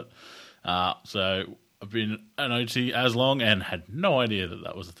look at it. So I've been an OT as long and had no idea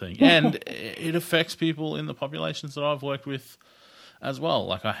that was a thing. And it affects people in the populations that I've worked with as well.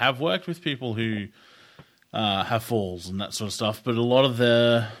 Like, I have worked with people who have falls and that sort of stuff, but a lot of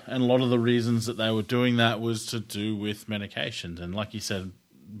the reasons that they were doing that was to do with medications. And like you said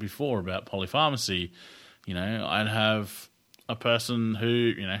before about polypharmacy, I'd have a person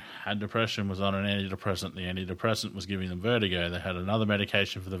who, had depression, was on an antidepressant. The antidepressant was giving them vertigo. They had another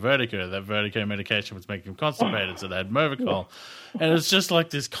medication for the vertigo. That vertigo medication was making them constipated, so they had Movicol. And it's just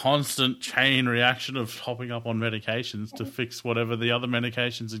like this constant chain reaction of hopping up on medications to fix whatever the other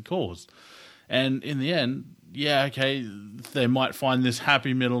medications had caused. And in the end, they might find this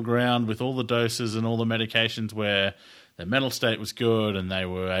happy middle ground with all the doses and all the medications where their mental state was good and they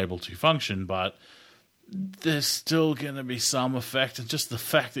were able to function, but there's still going to be some effect. And just the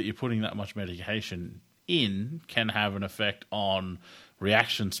fact that you're putting that much medication in can have an effect on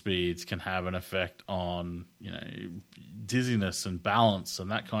reaction speeds, can have an effect on, dizziness and balance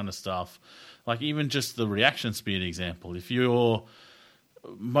and that kind of stuff. Like, even just the reaction speed example,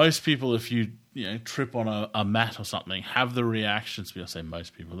 most people, if you trip on a mat or something, have the reaction speed. I say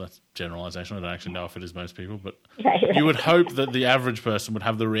most people, that's generalization. I don't actually know if it is most people, but you would hope that the average person would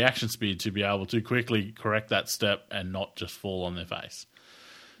have the reaction speed to be able to quickly correct that step and not just fall on their face.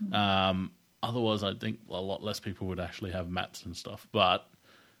 Otherwise, I think a lot less people would actually have mats and stuff. But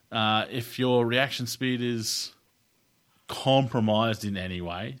if your reaction speed is compromised in any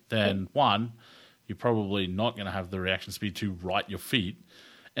way, then one, you're probably not going to have the reaction speed to right your feet.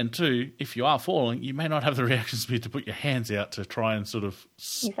 And two, if you are falling, you may not have the reaction speed to put your hands out to try and sort of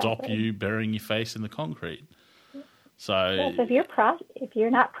stop you burying your face in the concrete. So, if you're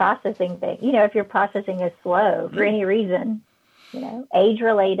not processing things, if your processing is slow for any reason, age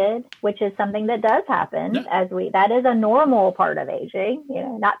related, which is something that does happen that is a normal part of aging,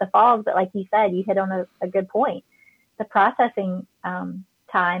 not the falls, but like you said, you hit on a good point. The processing time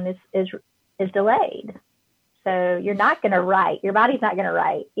is delayed. So you're not going to write, your body's not going to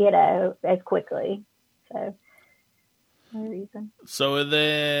write, as quickly. So no reason. So are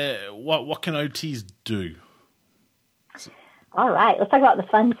there, what can OTs do? All right, let's talk about the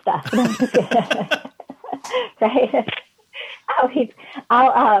fun stuff. Right?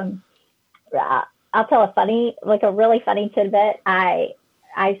 I'll tell a really funny tidbit. I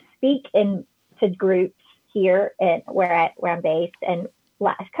speak to groups here where I'm based, and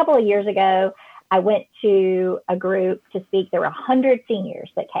a couple of years ago, I went to a group to speak. There were 100 seniors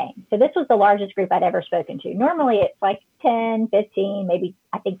that came. So this was the largest group I'd ever spoken to. Normally it's like 10, 15, maybe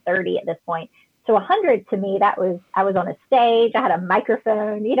I think 30 at this point. So 100 to me, I was on a stage. I had a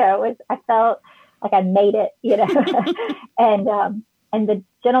microphone, I felt like I made it, and the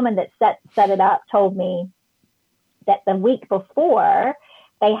gentleman that set it up told me that the week before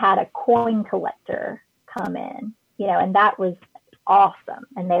they had a coin collector come in, and that was awesome.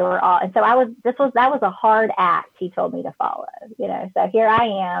 And they were all, and so that was a hard act he told me to follow, so here I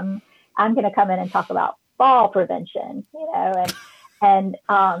am, I'm going to come in and talk about fall prevention, and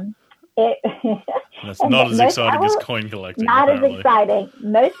that's not as exciting as coin collecting. Not apparently. As exciting.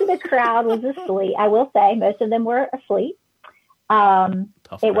 Most of the crowd was asleep. I will say most of them were asleep.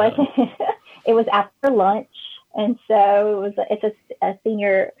 It was after lunch, and so it was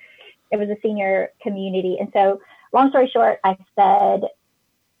a senior community. And so, long story short, I said,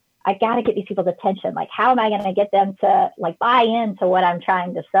 I got to get these people's attention. Like, how am I going to get them to buy into what I'm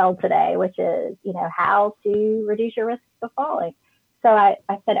trying to sell today, which is, how to reduce your risk of falling. So I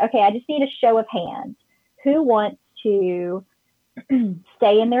said, okay, I just need a show of hands. Who wants to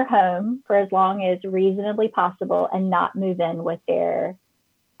stay in their home for as long as reasonably possible and not move in with their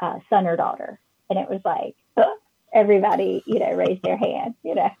son or daughter? And it was like, everybody, raised their hand,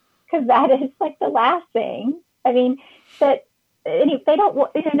 because that is like the last thing. I mean, that if they don't,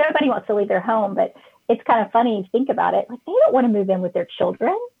 nobody wants to leave their home, but it's kind of funny to think about it. Like, they don't want to move in with their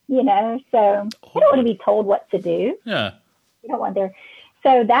children, so they don't want to be told what to do. Yeah. You don't want their,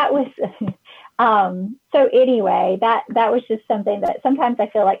 so that was, so anyway, that was just something that sometimes I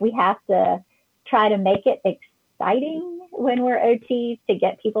feel like we have to try to make it exciting when we're OTs to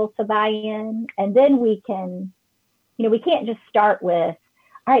get people to buy in. And then we can, we can't just start with,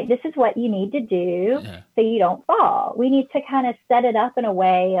 all right, this is what you need to do so you don't fall. We need to kind of set it up in a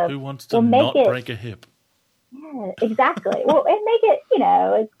way of, who wants to not break a hip? Yeah, exactly. Well, and make it,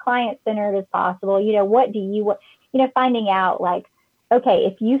 as client-centered as possible. What do you want? Finding out like, okay,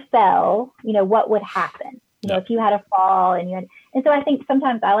 if you fell, what would happen? If you had a fall and so I think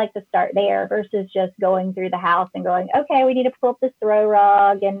sometimes I like to start there versus just going through the house and going, okay, we need to pull up this throw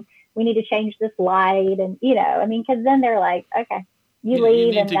rug and we need to change this light. And, because then they're like, okay, you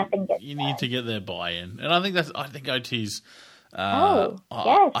leave and nothing gets You need to get their buy-in. And I think OTs, yes.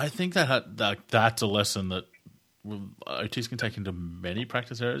 I think that's a lesson that OTs can take into many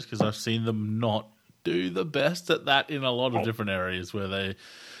practice areas, because I've seen them not do the best at that in a lot of different areas, where they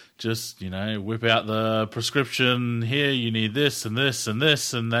just, whip out the prescription. Here, you need this and this and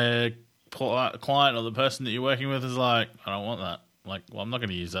this, and their client or the person that you're working with is like, I don't want that. Like, well, I'm not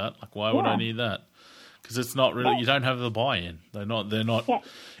going to use that. Like, why would I need that? Because it's not really, you don't have the buy-in. They're not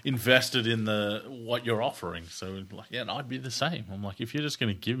invested in what you're offering. So, like, I'd be the same. I'm like, if you're just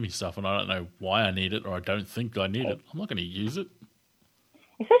going to give me stuff and I don't know why I need it, or I don't think I need it, I'm not going to use it.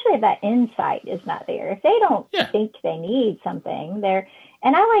 Especially if that insight is not there. If they don't think they need something,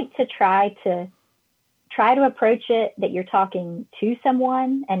 and I like to try to approach it that you're talking to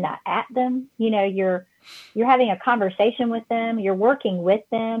someone and not at them. You're having a conversation with them. You're working with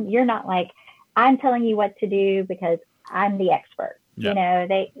them. You're not like, I'm telling you what to do because I'm the expert. Yeah.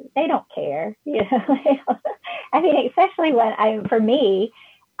 They don't care. I mean, especially for me,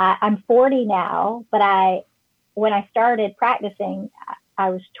 I'm 40 now, but when I started practicing, I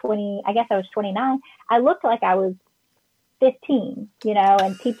was 20, I guess I was 29. I looked like I was 15,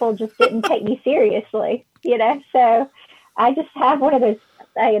 and people just didn't take me seriously, so I just have one of those,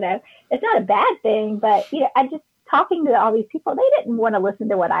 it's not a bad thing, but, I just talking to all these people, they didn't want to listen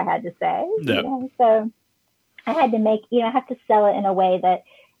to what I had to say, so I had to I have to sell it in a way that,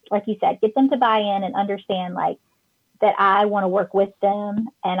 like you said, get them to buy in and understand like that I want to work with them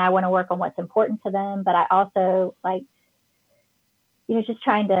and I want to work on what's important to them, but I also like, just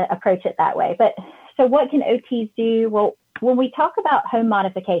trying to approach it that way. But so what can OTs do? Well, when we talk about home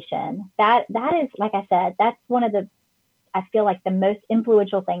modification, that is, like I said, that's one of I feel like the most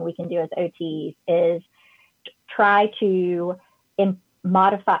influential thing we can do as OTs is try to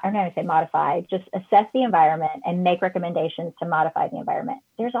just assess the environment and make recommendations to modify the environment.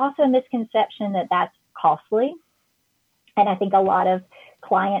 There's also a misconception that that's costly. And I think a lot of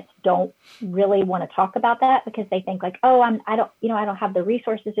clients don't really want to talk about that because they think like, oh, I don't have the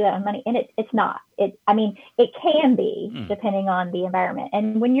resources to do that on money. And it's not. It can be depending on the environment.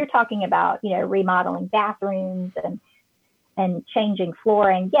 And when you're talking about, remodeling bathrooms and changing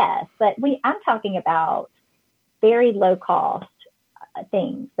flooring, yes, but I'm talking about very low cost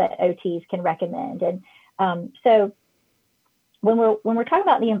things that OTs can recommend. And so when we're talking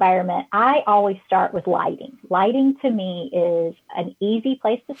about the environment, I always start with lighting. Lighting to me is an easy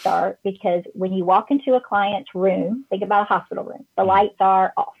place to start because when you walk into a client's room, think about a hospital room, the lights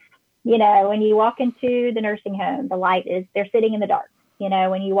are off. When you walk into the nursing home, they're sitting in the dark.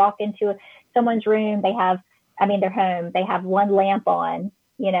 When you walk into someone's room, their home, they have one lamp on,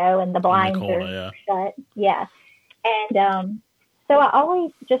 and the blinds are shut. Yeah. And so I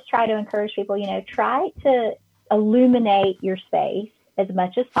always just try to encourage people, try to illuminate your space as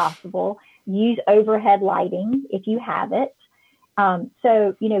much as possible. Use overhead lighting if you have it.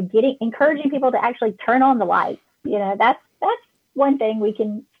 So, encouraging people to actually turn on the lights. That's one thing we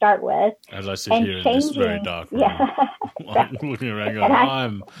can start with. As I sit here in this very dark room, I'm looking around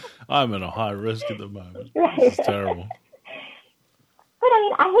going, I'm at a high risk at the moment. Right. This is terrible. But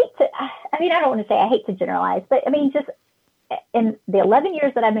I don't want to say I hate to generalize, but just in the 11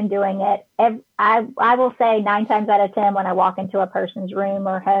 years that I've been doing it, I will say 9 times out of 10 when I walk into a person's room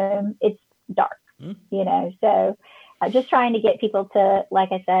or home, it's dark, so just trying to get people to,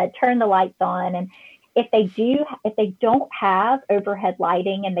 like I said, turn the lights on. And if they don't have overhead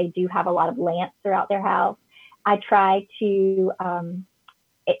lighting and they do have a lot of lamps throughout their house, I try to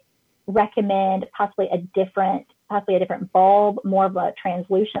recommend possibly a different bulb, more of a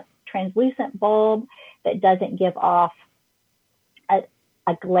translucent bulb that doesn't give off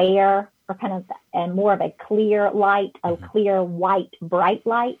a glare and more of a clear light, a clear white bright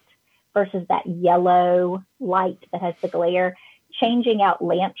light versus that yellow light that has the glare. Changing out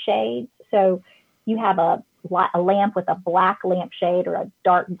lampshades. So you have a lamp with a black lampshade or a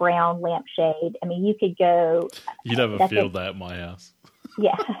dark brown lampshade. You could go. You never feel that at my house.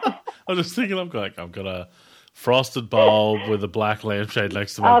 Yeah. I was just thinking, I've got a frosted bulb with a black lampshade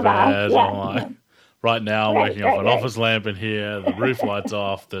next to my bed. Yeah. I'm like, right now, I'm waking up an office lamp in here. The roof light's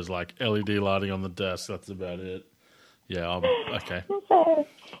off. There's like LED lighting on the desk. That's about it. Yeah, I'm okay. So,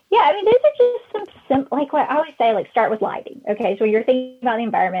 yeah, those are just some like what I always say, like start with lighting. Okay, so when you're thinking about the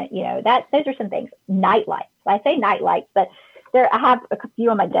environment, those are some things. Night lights. I say night lights, but I have a few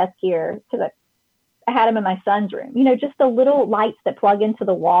on my desk here because I had them in my son's room. Just the little lights that plug into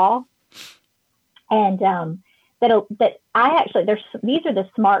the wall, and these are the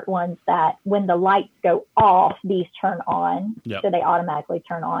smart ones that when the lights go off, these turn on. Yep. So they automatically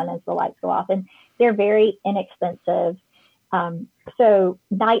turn on as the lights go off, and they're very inexpensive. So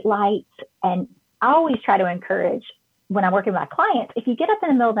night lights, and I always try to encourage when I'm working with my clients, if you get up in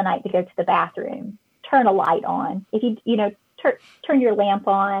the middle of the night to go to the bathroom, turn a light on. If you, turn your lamp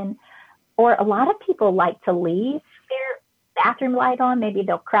on, or a lot of people like to leave their bathroom light on. Maybe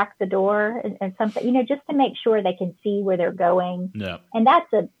they'll crack the door and something, just to make sure they can see where they're going. Yeah. And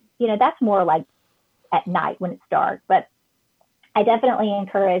that's more like at night when it's dark, but I definitely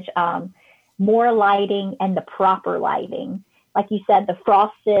encourage, more lighting and the proper lighting. Like you said, the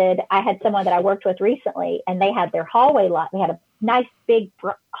frosted, I had someone that I worked with recently and they had their hallway light. They had a nice big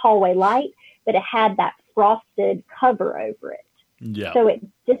hallway light, but it had that frosted cover over it. Yeah. So it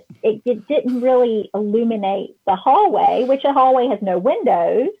didn't really illuminate the hallway, which a hallway has no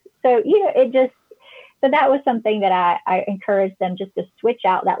windows. So, so that was something that I encouraged them just to switch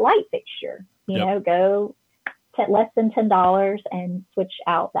out that light fixture, go to less than $10 and switch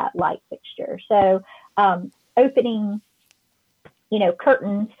out that light fixture. So, opening,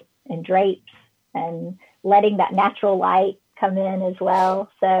 curtains and drapes and letting that natural light come in as well.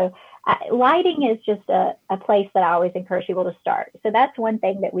 So lighting is just a place that I always encourage people to start. So that's one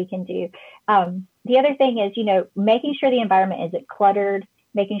thing that we can do. The other thing is, making sure the environment isn't cluttered,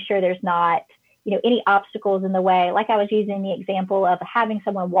 making sure there's not, any obstacles in the way. Like I was using the example of having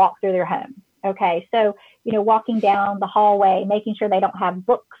someone walk through their home. Okay. So, walking down the hallway, making sure they don't have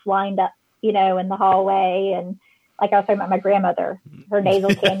books lined up, in the hallway. And like I was talking about my grandmother, her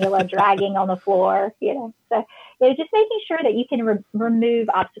nasal cannula dragging on the floor, So, just making sure that you can remove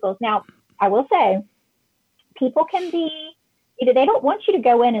obstacles. Now, I will say people can be, they don't want you to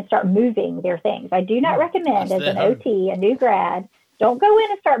go in and start moving their things. I do not recommend as an OT, a new grad, don't go in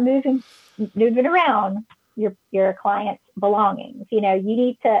and start moving around your client's belongings. You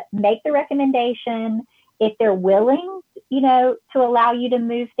need to make the recommendation. If they're willing to allow you to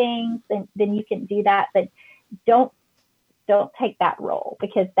move things, then you can do that. But don't take that role,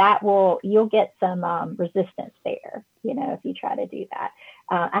 because you'll get some resistance there, if you try to do that.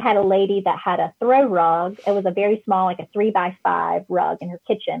 I had a lady that had a throw rug. It was a very small, like a 3x5 rug in her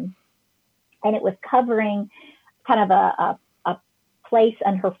kitchen. And it was covering kind of a place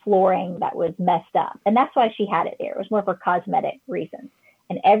on her flooring that was messed up. And that's why she had it there. It was more for cosmetic reasons.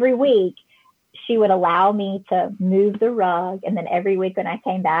 And every week she would allow me to move the rug. And then every week when I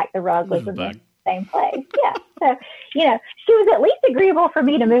came back, the rug was in the same place. Yeah. So, she was at least agreeable for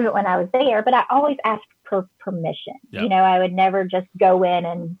me to move it when I was there, but I always asked for permission. Yep. I would never just go in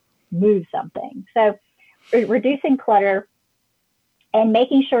and move something. So reducing clutter and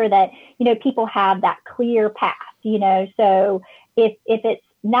making sure that, people have that clear path, so if it's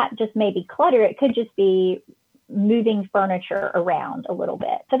not just maybe clutter, it could just be moving furniture around a little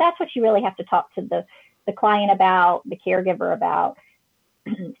bit. So that's what you really have to talk to the client about, the caregiver about.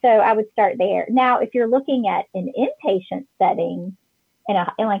 So I would start there. Now, if you're looking at an inpatient setting in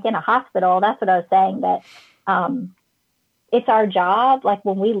a hospital, that's what I was saying, that it's our job. Like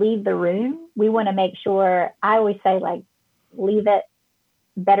when we leave the room, we want to make sure, I always say, like, leave it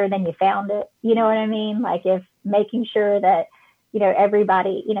better than you found it. You know what I mean? Like, if making sure that,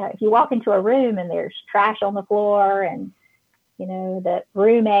 everybody, if you walk into a room and there's trash on the floor and, the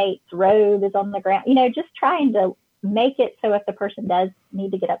roommate's robe is on the ground, just trying to make it so if the person does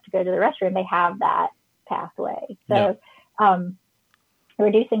need to get up to go to the restroom, they have that pathway. So,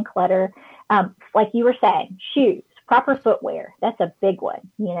 reducing clutter, like you were saying, shoes, proper footwear, that's a big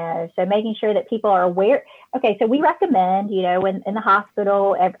one, so making sure that people are aware. Okay, so we recommend, when in the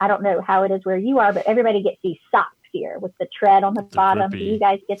hospital, I don't know how it is where you are, but everybody gets these socks here with the tread on the bottom. Do you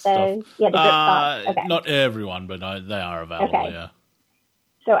guys get those? Stuff. Yeah, the grip socks. Okay. Not everyone, but no, they are available. Okay. Yeah.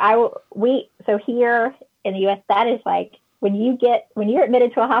 So here in the U.S., that is like when you're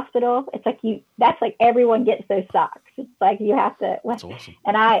admitted to a hospital, it's like that's like everyone gets those socks. It's like you have to. That's awesome.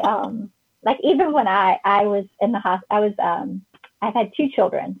 And I like even when I was in the hospital, I've had 2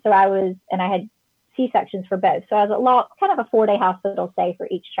 children, so I had C-sections for both. So I was kind of a 4-day hospital stay for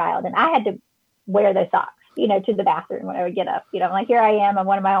each child, and I had to wear those socks, to the bathroom when I would get up. I'm like, here I am, I'm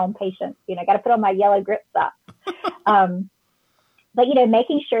one of my own patients. Got to put on my yellow grip socks. But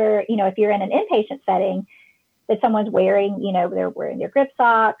making sure, if you're in an inpatient setting, that someone's wearing, they're wearing their grip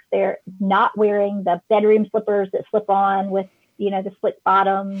socks, they're not wearing the bedroom slippers that slip on with, the split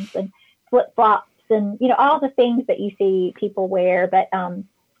bottoms and flip flops and, all the things that you see people wear. But,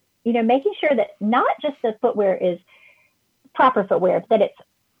 making sure that not just the footwear is proper footwear, that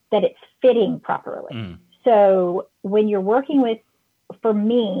it's fitting properly. Mm. So when you're working with, for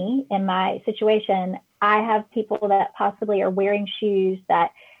me, in my situation, I have people that possibly are wearing shoes that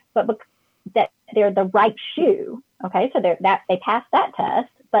they're the right shoe. Okay. So they pass that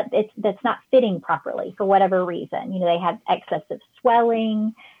test, but that's not fitting properly for whatever reason. They have excessive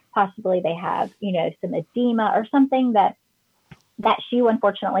swelling, possibly they have, some edema or something that shoe,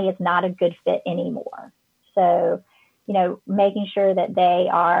 unfortunately, is not a good fit anymore. So, making sure that they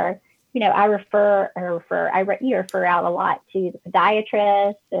are, I refer out a lot to the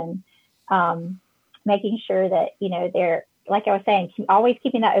podiatrist and, making sure that, they're, like I was saying, always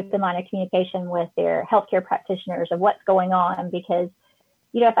keeping that open line of communication with their healthcare practitioners of what's going on, because,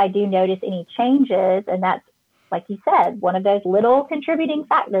 if I do notice any changes, and that's, like you said, one of those little contributing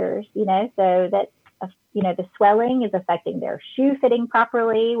factors, so that, the swelling is affecting their shoe fitting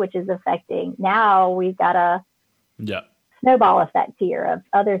properly, which is affecting, now we've got a snowball effect here of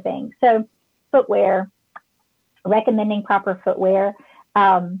other things. So footwear, recommending proper footwear.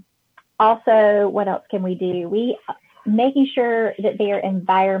 Also, what else can we do? Making sure that their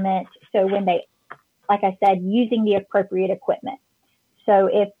environment, so when they, like I said, using the appropriate equipment. So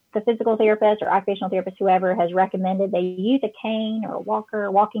if the physical therapist or occupational therapist, whoever has recommended they use a cane or a walker,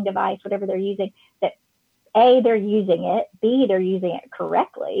 walking device, whatever they're using, that A, they're using it, B, they're using it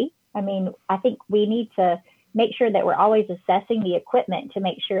correctly. I mean, I think we need to make sure that we're always assessing the equipment to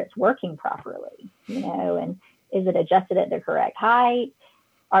make sure it's working properly, and is it adjusted at the correct height?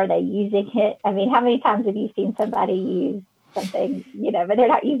 Are they using it? I mean, how many times have you seen somebody use something, but they're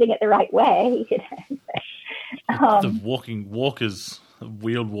not using it the right way? The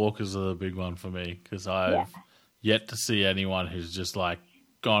wheeled walkers are the big one for me, because I've yet to see anyone who's just like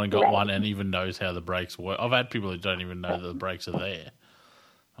gone and got one and even knows how the brakes work. I've had people who don't even know that the brakes are there.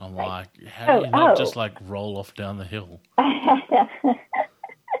 I'm like, how do you not just like roll off down the hill? Yeah,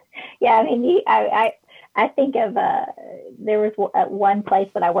 I mean, I think of there was at one place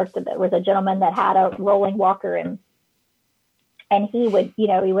that I worked at, there was a gentleman that had a rolling walker, and And he would, he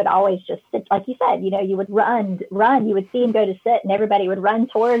would always just sit, like you said, you would run, you would see him go to sit and everybody would run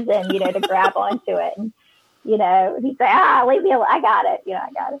towards him, to grab onto it. And, he'd say, leave me alone. I got it. I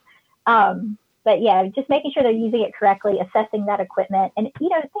got it. But yeah, just making sure they're using it correctly, assessing that equipment and,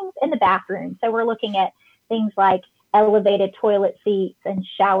 things in the bathroom. So we're looking at things like elevated toilet seats and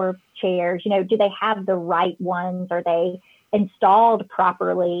shower chairs. Do they have the right ones? Are they installed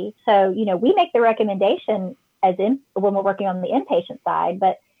properly? So, we make the recommendation when we're working on the inpatient side,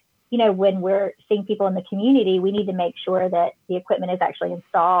 but when we're seeing people in the community, we need to make sure that the equipment is actually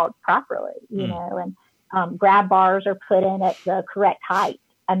installed properly, and grab bars are put in at the correct height.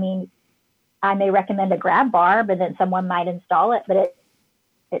 I mean, I may recommend a grab bar, but then someone might install it, but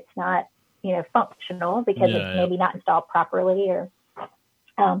it's not, functional because it's maybe not installed properly or,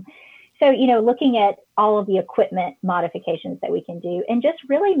 so, looking at all of the equipment modifications that we can do and just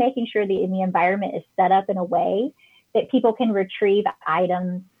really making sure the environment is set up in a way that people can retrieve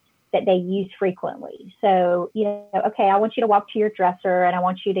items that they use frequently. So, okay, I want you to walk to your dresser and I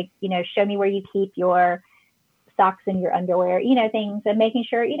want you to, show me where you keep your socks and your underwear, things, and making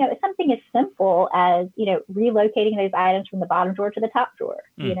sure, it's something as simple as, relocating those items from the bottom drawer to the top drawer.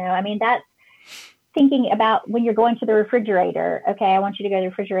 I mean, that's thinking about when you're going to the refrigerator. Okay, I want you to go to the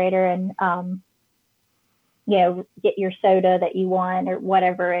refrigerator and, get your soda that you want or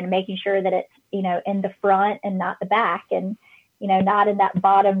whatever, and making sure that it's, in the front and not the back, and, not in that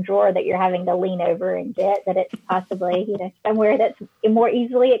bottom drawer that you're having to lean over and get, that it's possibly, somewhere that's more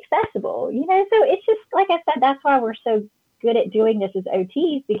easily accessible, so it's just, like I said, that's why we're so good at doing this as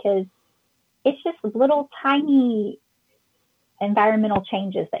OTs, because it's just little tiny environmental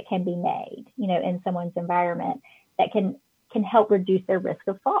changes that can be made, in someone's environment that can help reduce their risk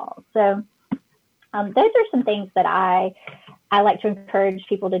of falls. So those are some things that I like to encourage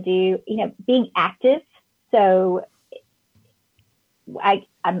people to do, being active. So I'm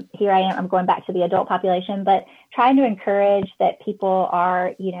going back to the adult population, but trying to encourage that people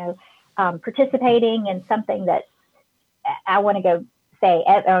are, participating in something that I want to go say,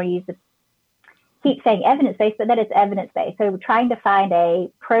 or keep saying evidence-based, but that it's evidence-based. So we're trying to find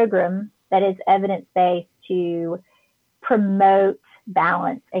a program that is evidence-based to promote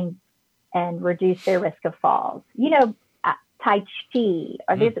balance and reduce their risk of falls. Tai Chi,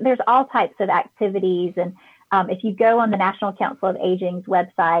 or there's all types of activities. And if you go on the National Council of Aging's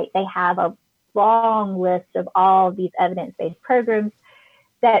website, they have a long list of all these evidence-based programs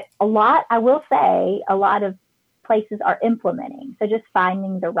that a lot of places are implementing. So just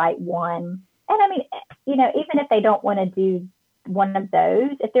finding the right one. And I mean, even if they don't want to do one of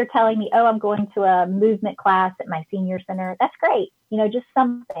those, if they're telling me, I'm going to a movement class at my senior center, that's great. Just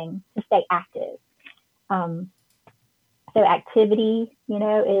something to stay active. So activity,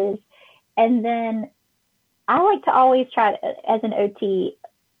 is, and then I like to always try to, as an OT,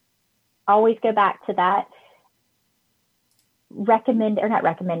 always go back to that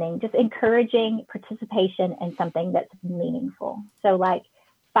just encouraging participation in something that's meaningful. So like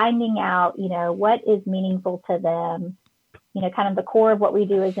finding out, what is meaningful to them, kind of the core of what we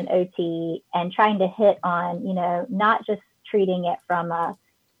do as an OT, and trying to hit on, not just treating it from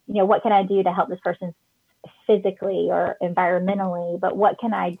what can I do to help this person physically or environmentally, but what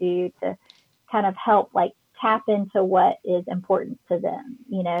can I do to kind of help like tap into what is important to them,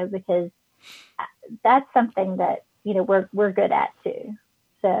 because that's something that, we're good at too.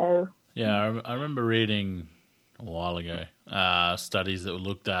 So yeah, I remember reading a while ago studies that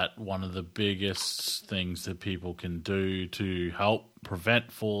looked at one of the biggest things that people can do to help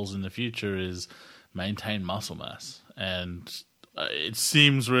prevent falls in the future is maintain muscle mass. And it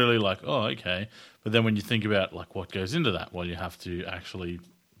seems really like, okay. But then when you think about like what goes into that, well, you have to actually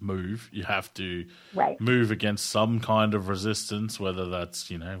move. You have to move against some kind of resistance, whether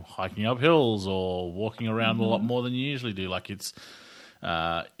that's, hiking up hills or walking around a lot more than you usually do. Like it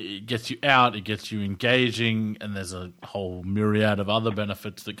gets you out, it gets you engaging, and there's a whole myriad of other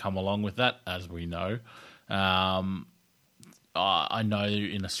benefits that come along with that, as we know. I know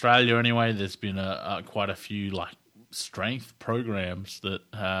in Australia anyway, there's been quite a few like strength programs that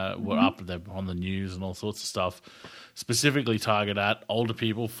were up there on the news and all sorts of stuff, specifically targeted at older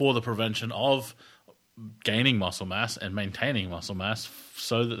people for the prevention of gaining muscle mass and maintaining muscle mass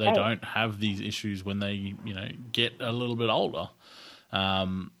so that they don't have these issues when they, get a little bit older. I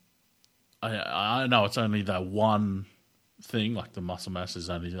know it's only that one thing, like the muscle mass is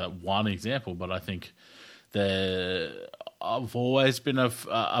only that one example, but I think I've always been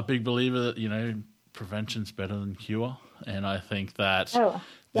a big believer that, prevention's better than cure. And I think that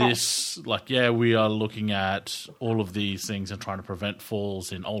we are looking at all of these things and trying to prevent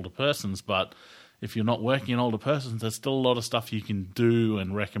falls in older persons, but if you're not working in older persons, there's still a lot of stuff you can do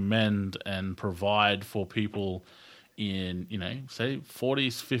and recommend and provide for people in, say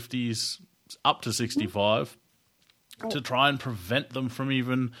 40s, 50s, up to 65, to try and prevent them from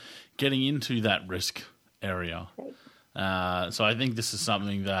even getting into that risk area. So I think this is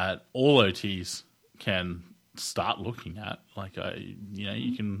something that all OTs can start looking at. Like,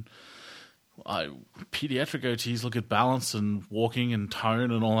 you can... pediatric OTs look at balance and walking and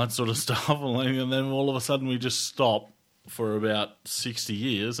tone and all that sort of stuff, and then all of a sudden we just stop for about 60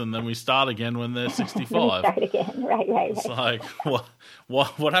 years, and then we start again when they're 65. Start again, right. It's like,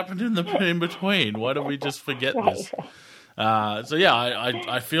 what happened in between? Why did we just forget this? So yeah,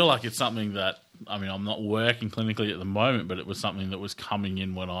 I feel like it's something that, I'm not working clinically at the moment, but it was something that was coming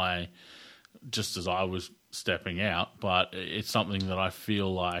in just as I was stepping out. But it's something that I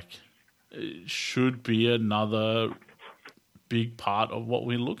feel like it should be another big part of what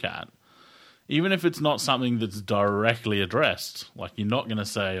we look at. Even if it's not something that's directly addressed. Like, you're not going to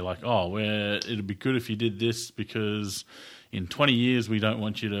say, like, it'd be good if you did this because in 20 years we don't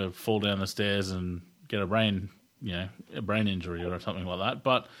want you to fall down the stairs and get a brain injury or something like that.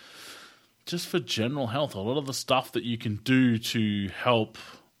 But just for general health, a lot of the stuff that you can do to help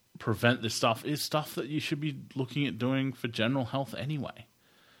prevent this stuff is stuff that you should be looking at doing for general health anyway.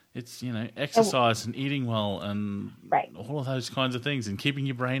 It's, exercise and eating well and all of those kinds of things, and keeping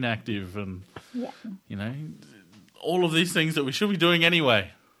your brain active and, all of these things that we should be doing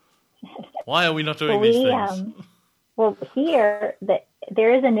anyway. Why are we not doing these things? Here,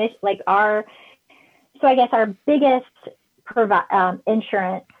 there is so I guess our biggest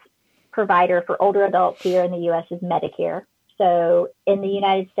insurance provider for older adults here in the U.S. is Medicare. So in the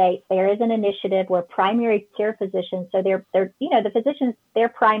United States, there is an initiative where primary care physicians, so they're the physicians, their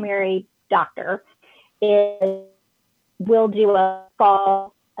primary doctor will do a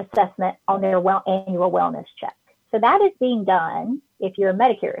fall assessment on their annual wellness check. So that is being done if you're a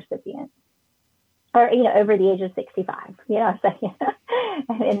Medicare recipient or, over the age of 65, in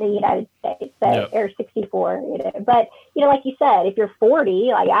the United States, or 64, But, like you said, if you're 40,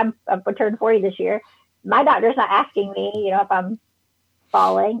 like I've turned 40 this year, my doctor's not asking me, if I'm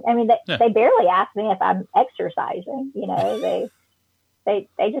falling. They barely ask me if I'm exercising. They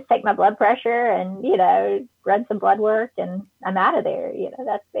just take my blood pressure and, run some blood work, and I'm out of there.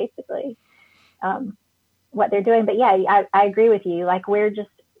 That's basically what they're doing. But yeah, I agree with you. Like, we're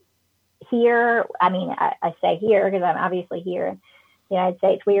just here. I say here because I'm obviously here in the United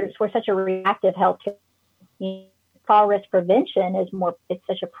States. We're such a reactive healthcare. Fall risk prevention it's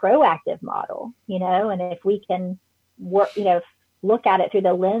such a proactive model, and if we can work, look at it through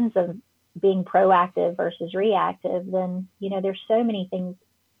the lens of being proactive versus reactive, then, there's so many things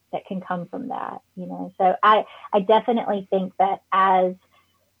that can come from that, So I definitely think that as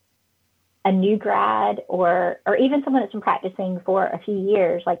a new grad or even someone that's been practicing for a few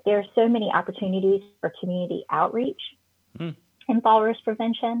years, like, there's so many opportunities for community outreach in fall risk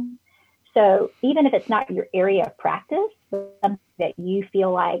prevention. So even if it's not your area of practice, something that you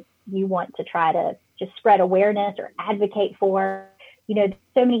feel like you want to try to just spread awareness or advocate for, there's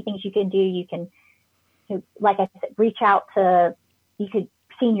so many things you can do. You can, like I said, reach out to,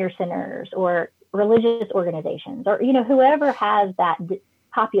 senior centers or religious organizations or, whoever has that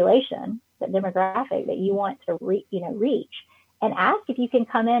population, that demographic that you want to reach, and ask if you can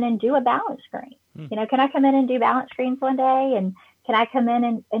come in and do a balance screen. Can I come in and do balance screens one day? And can I come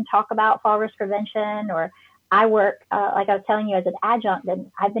in and talk about fall risk prevention? Or I work, like I was telling you, as an adjunct,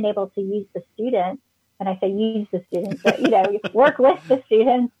 and I've been able to use the students, and I say use the students, but, work with the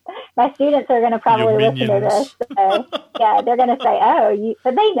students. My students are going to probably listen to this. So, yeah, they're going to say,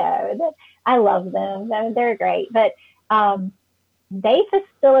 but they know that I love them. They're great. But they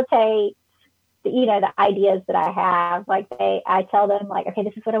facilitate, the ideas that I have. Like, I tell them, like, okay,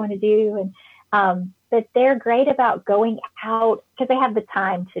 this is what I want to do. And, but they're great about going out because they have the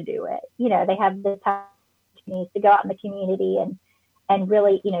time to do it. They have the time to go out in the community and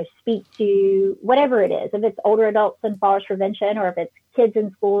really, speak to whatever it is. If it's older adults and fall risk prevention, or if it's kids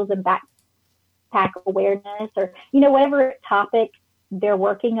in schools and backpack awareness, or, whatever topic they're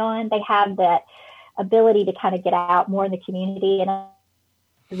working on, they have that ability to kind of get out more in the community. And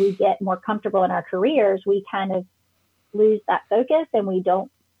as we get more comfortable in our careers, we kind of lose that focus, and we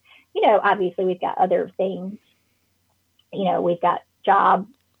don't, obviously we've got other things, we've got job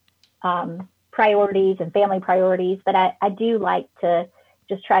priorities and family priorities, but I do like to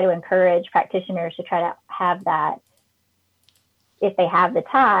just try to encourage practitioners to try to have that, if they have the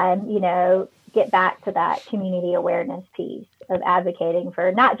time, get back to that community awareness piece of advocating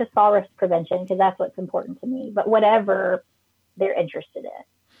for not just fall risk prevention, because that's what's important to me, but whatever they're interested in.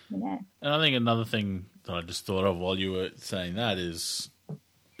 you know. And I think another thing that I just thought of while you were saying that is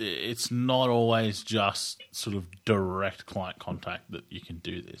it's not always just sort of direct client contact that you can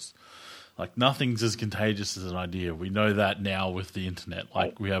do this. Like, nothing's as contagious as an idea. We know that now with the internet.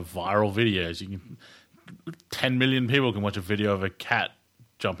 Like, we have viral videos. 10 million people can watch a video of a cat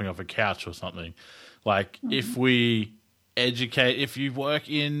jumping off a couch or something. Like, if we educate, if you work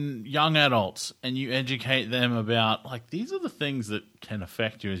in young adults and you educate them about, like, these are the things that can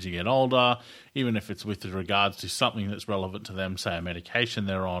affect you as you get older, even if it's with regards to something that's relevant to them, say a medication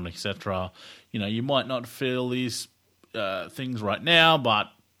they're on, etc. You know, you might not feel these things right now,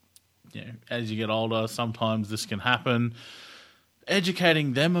 but you know, as you get older, sometimes this can happen.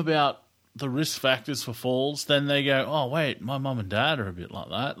 Educating them about the risk factors for falls, then they go, oh, wait, my mum and dad are a bit like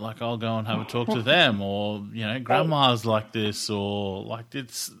that. Like, I'll go and have a talk to them, or, you know, grandma's like this, or like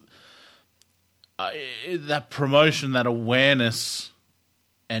it's that promotion, that awareness,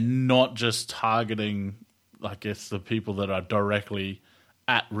 and not just targeting, I guess, the people that are directly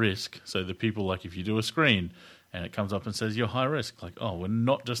at risk. So the people, like, if you do a screen and it comes up and says you're high risk, like, oh, we're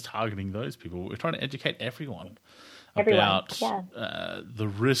not just targeting those people. We're trying to educate everyone about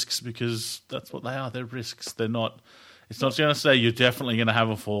the risks, because that's what they are. They're risks. They're not. It's not going to say you're definitely going to have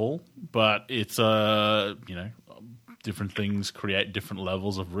a fall, but it's you know, different things create different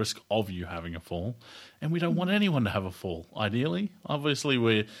levels of risk of you having a fall, and we don't want anyone to have a fall. Ideally,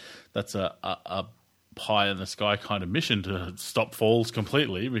 obviously, that's a pie in the sky kind of mission to stop falls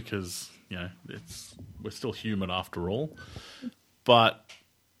completely, because you know we're still human after all, but.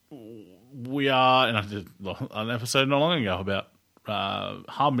 We are, and I did an episode not long ago about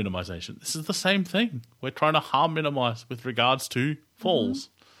harm minimization. This is the same thing. We're trying to harm minimize with regards to falls.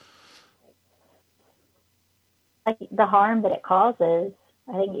 Like the harm that it causes,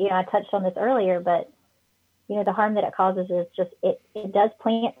 I think, you know, I touched on this earlier, but, you know, the harm that it causes is just, it does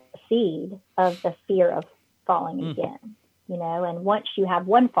plant the seed of the fear of falling again, you know, and once you have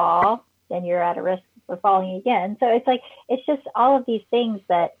one fall, then you're at a risk for falling again. So it's like, it's just all of these things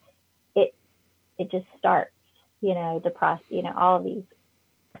that it just starts, you know, the process, you know, all of these,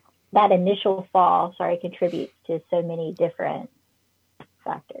 that initial fall, contributes to so many different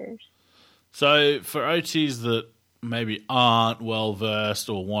factors. So for OTs that maybe aren't well versed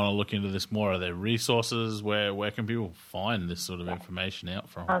or want to look into this more, are there resources where can people find this sort of information out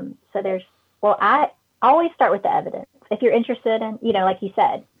from? So I always start with the evidence. If you're interested in, you know, like you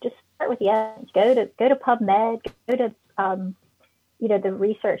said, just start with the evidence. Go to PubMed, go to, you know, the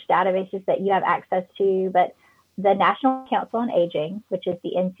research databases that you have access to, but the National Council on Aging, which is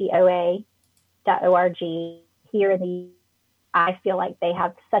the NCOA.org here in the, I feel like they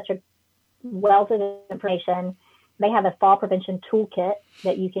have such a wealth of information. They have a fall prevention toolkit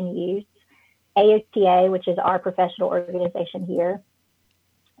that you can use. AOTA, which is our professional organization here,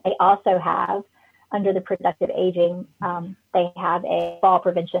 they also have, under the productive aging, they have a fall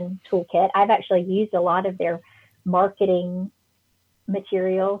prevention toolkit. I've actually used a lot of their marketing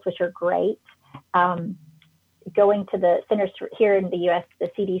materials, which are great. Going to the centers here in the U.S.,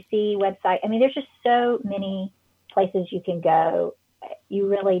 the CDC website. I mean, there's just so many places you can go. You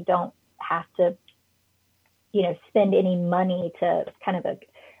really don't have to, you know, spend any money to kind of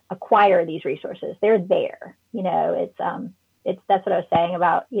acquire these resources. They're there. You know, that's what I was saying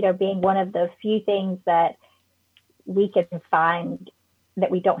about, you know, being one of the few things that we can find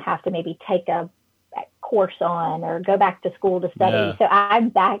that we don't have to maybe take a course on or go back to school to study. Yeah. So I'm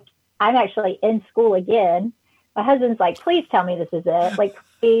back. I'm actually in school again. My husband's like, please tell me this is it. Like,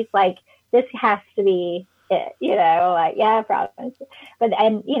 please, like, this has to be it, you know, like, yeah, I promise. But,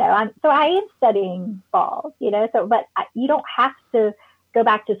 and, you know, I am studying falls, you know, so, but you don't have to go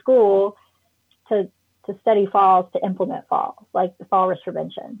back to school to study falls, to implement falls, like the fall risk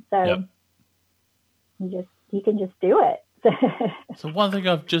prevention. So you can just do it. So one thing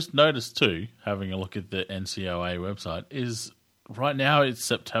I've just noticed too, having a look at the NCOA website, is right now it's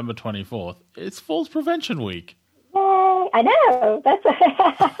September 24th. It's Falls Prevention Week. Yay! I know. That's why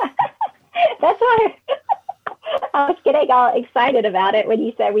I was getting all excited about it when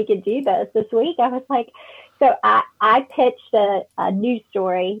you said we could do this week. I was like, so I pitched a news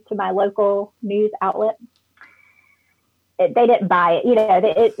story to my local news outlet. They didn't buy it, you know.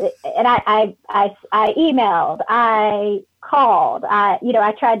 And I emailed, I called, I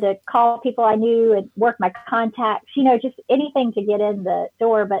tried to call people I knew and work my contacts, you know, just anything to get in the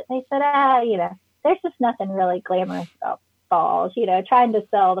door. But they said, you know, there's just nothing really glamorous about falls, you know, trying to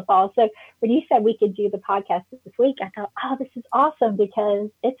sell the falls. So when you said we could do the podcast this week, I thought, oh, this is awesome because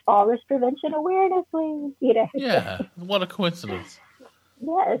it's Fall Risk Prevention Awareness Week, you know. Yeah, what a coincidence.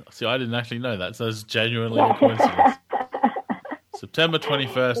 Yes. See, I didn't actually know that, so it's genuinely a coincidence. September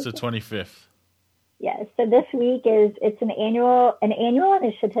 21st to 25th. Yes. So this week it's an annual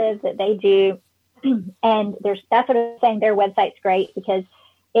initiative that they do, and that's what I'm saying. Their website's great because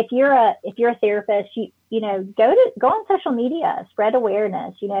if you're a therapist, you know, go on social media, spread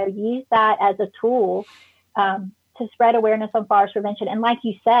awareness. You know, use that as a tool to spread awareness on fall risk prevention. And like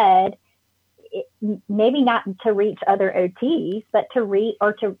you said, maybe not to reach other OTs, but to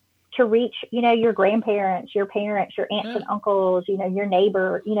reach, you know, your grandparents, your parents, your aunts and uncles, you know, your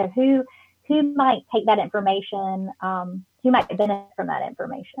neighbor, you know, who might take that information, who might benefit from that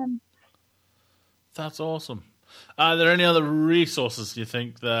information. That's awesome. Are there any other resources you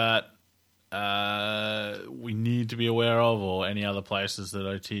think that we need to be aware of, or any other places that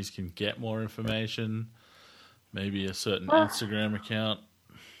OTs can get more information? Maybe a certain Instagram account?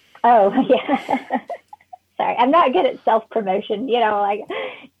 Oh, yeah. Sorry, I'm not good at self-promotion, you know, like,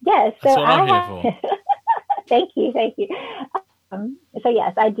 yes. That's what I'm here for. Thank you. So,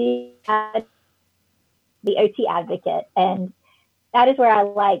 yes, I do have the OT Advocate, and that is where I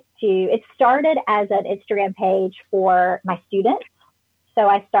like to, it started as an Instagram page for my students. So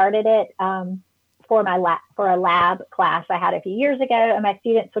I started it for a lab class I had a few years ago, and my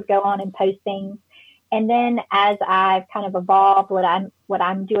students would go on and post things. And then as I've kind of evolved what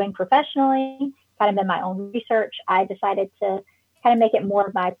I'm doing professionally, kind of in my own research, I decided to kind of make it more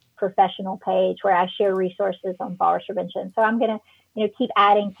of my professional page where I share resources on fall risk prevention. So I'm going to, you know, keep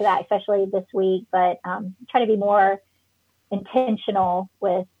adding to that, especially this week, but try to be more intentional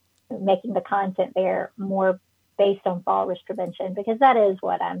with making the content there more based on fall risk prevention, because that is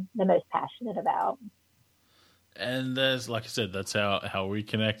what I'm the most passionate about. And there's, like I said, that's how we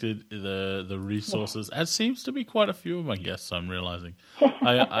connected, the resources. It seems to be quite a few of my guests, I'm realizing.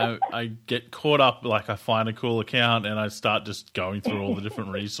 I get caught up, like I find a cool account and I start just going through all the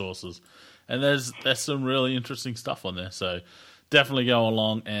different resources. And there's some really interesting stuff on there. So definitely go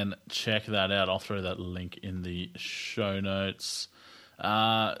along and check that out. I'll throw that link in the show notes.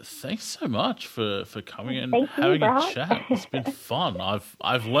 Thanks so much for coming and having a chat. It's been fun.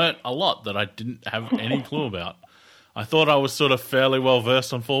 I've learnt a lot that I didn't have any clue about. I thought I was sort of fairly well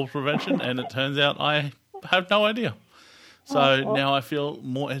versed on fall prevention, and it turns out I have no idea. So now I feel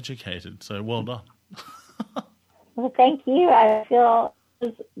more educated. So well done. Well, thank you. I feel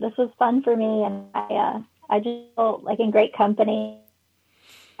this was fun for me, and I just feel like in great company.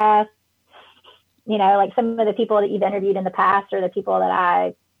 You know, like some of the people that you've interviewed in the past are the people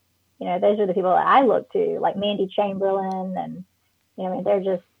that those are the people that I look to, like Mandy Chamberlain, and, you know, I mean, they're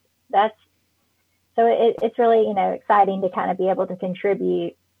just, so it's really, you know, exciting to kind of be able to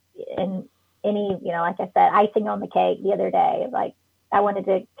contribute in any, you know, like I said, icing on the cake the other day. Like, I wanted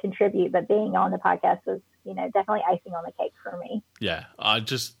to contribute, but being on the podcast was, you know, definitely icing on the cake for me. Yeah,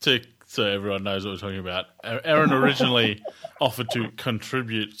 so everyone knows what we're talking about. Erin originally offered to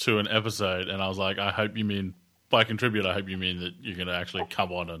contribute to an episode, and I was like, by contribute, I hope you mean that you're going to actually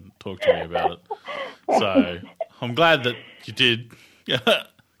come on and talk to me about it. So I'm glad that you did,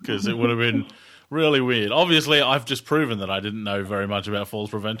 because it would have been really weird. Obviously, I've just proven that I didn't know very much about falls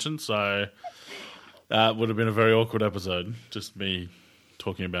prevention, so that would have been a very awkward episode, just me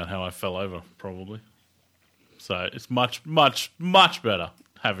talking about how I fell over, probably. So it's much, much, much better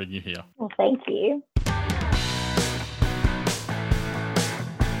having you here. Well, thank you.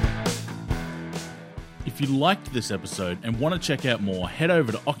 If you liked this episode and want to check out more, head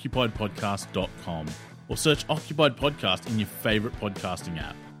over to occupiedpodcast.com or search Occupied Podcast in your favorite podcasting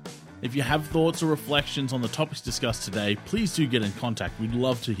app. If you have thoughts or reflections on the topics discussed today, please do get in contact. We'd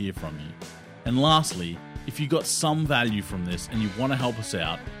love to hear from you. And lastly, if you got some value from this and you want to help us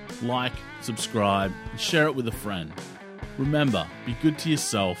out, like, subscribe, and share it with a friend. Remember, be good to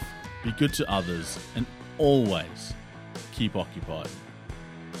yourself, be good to others, and always keep occupied.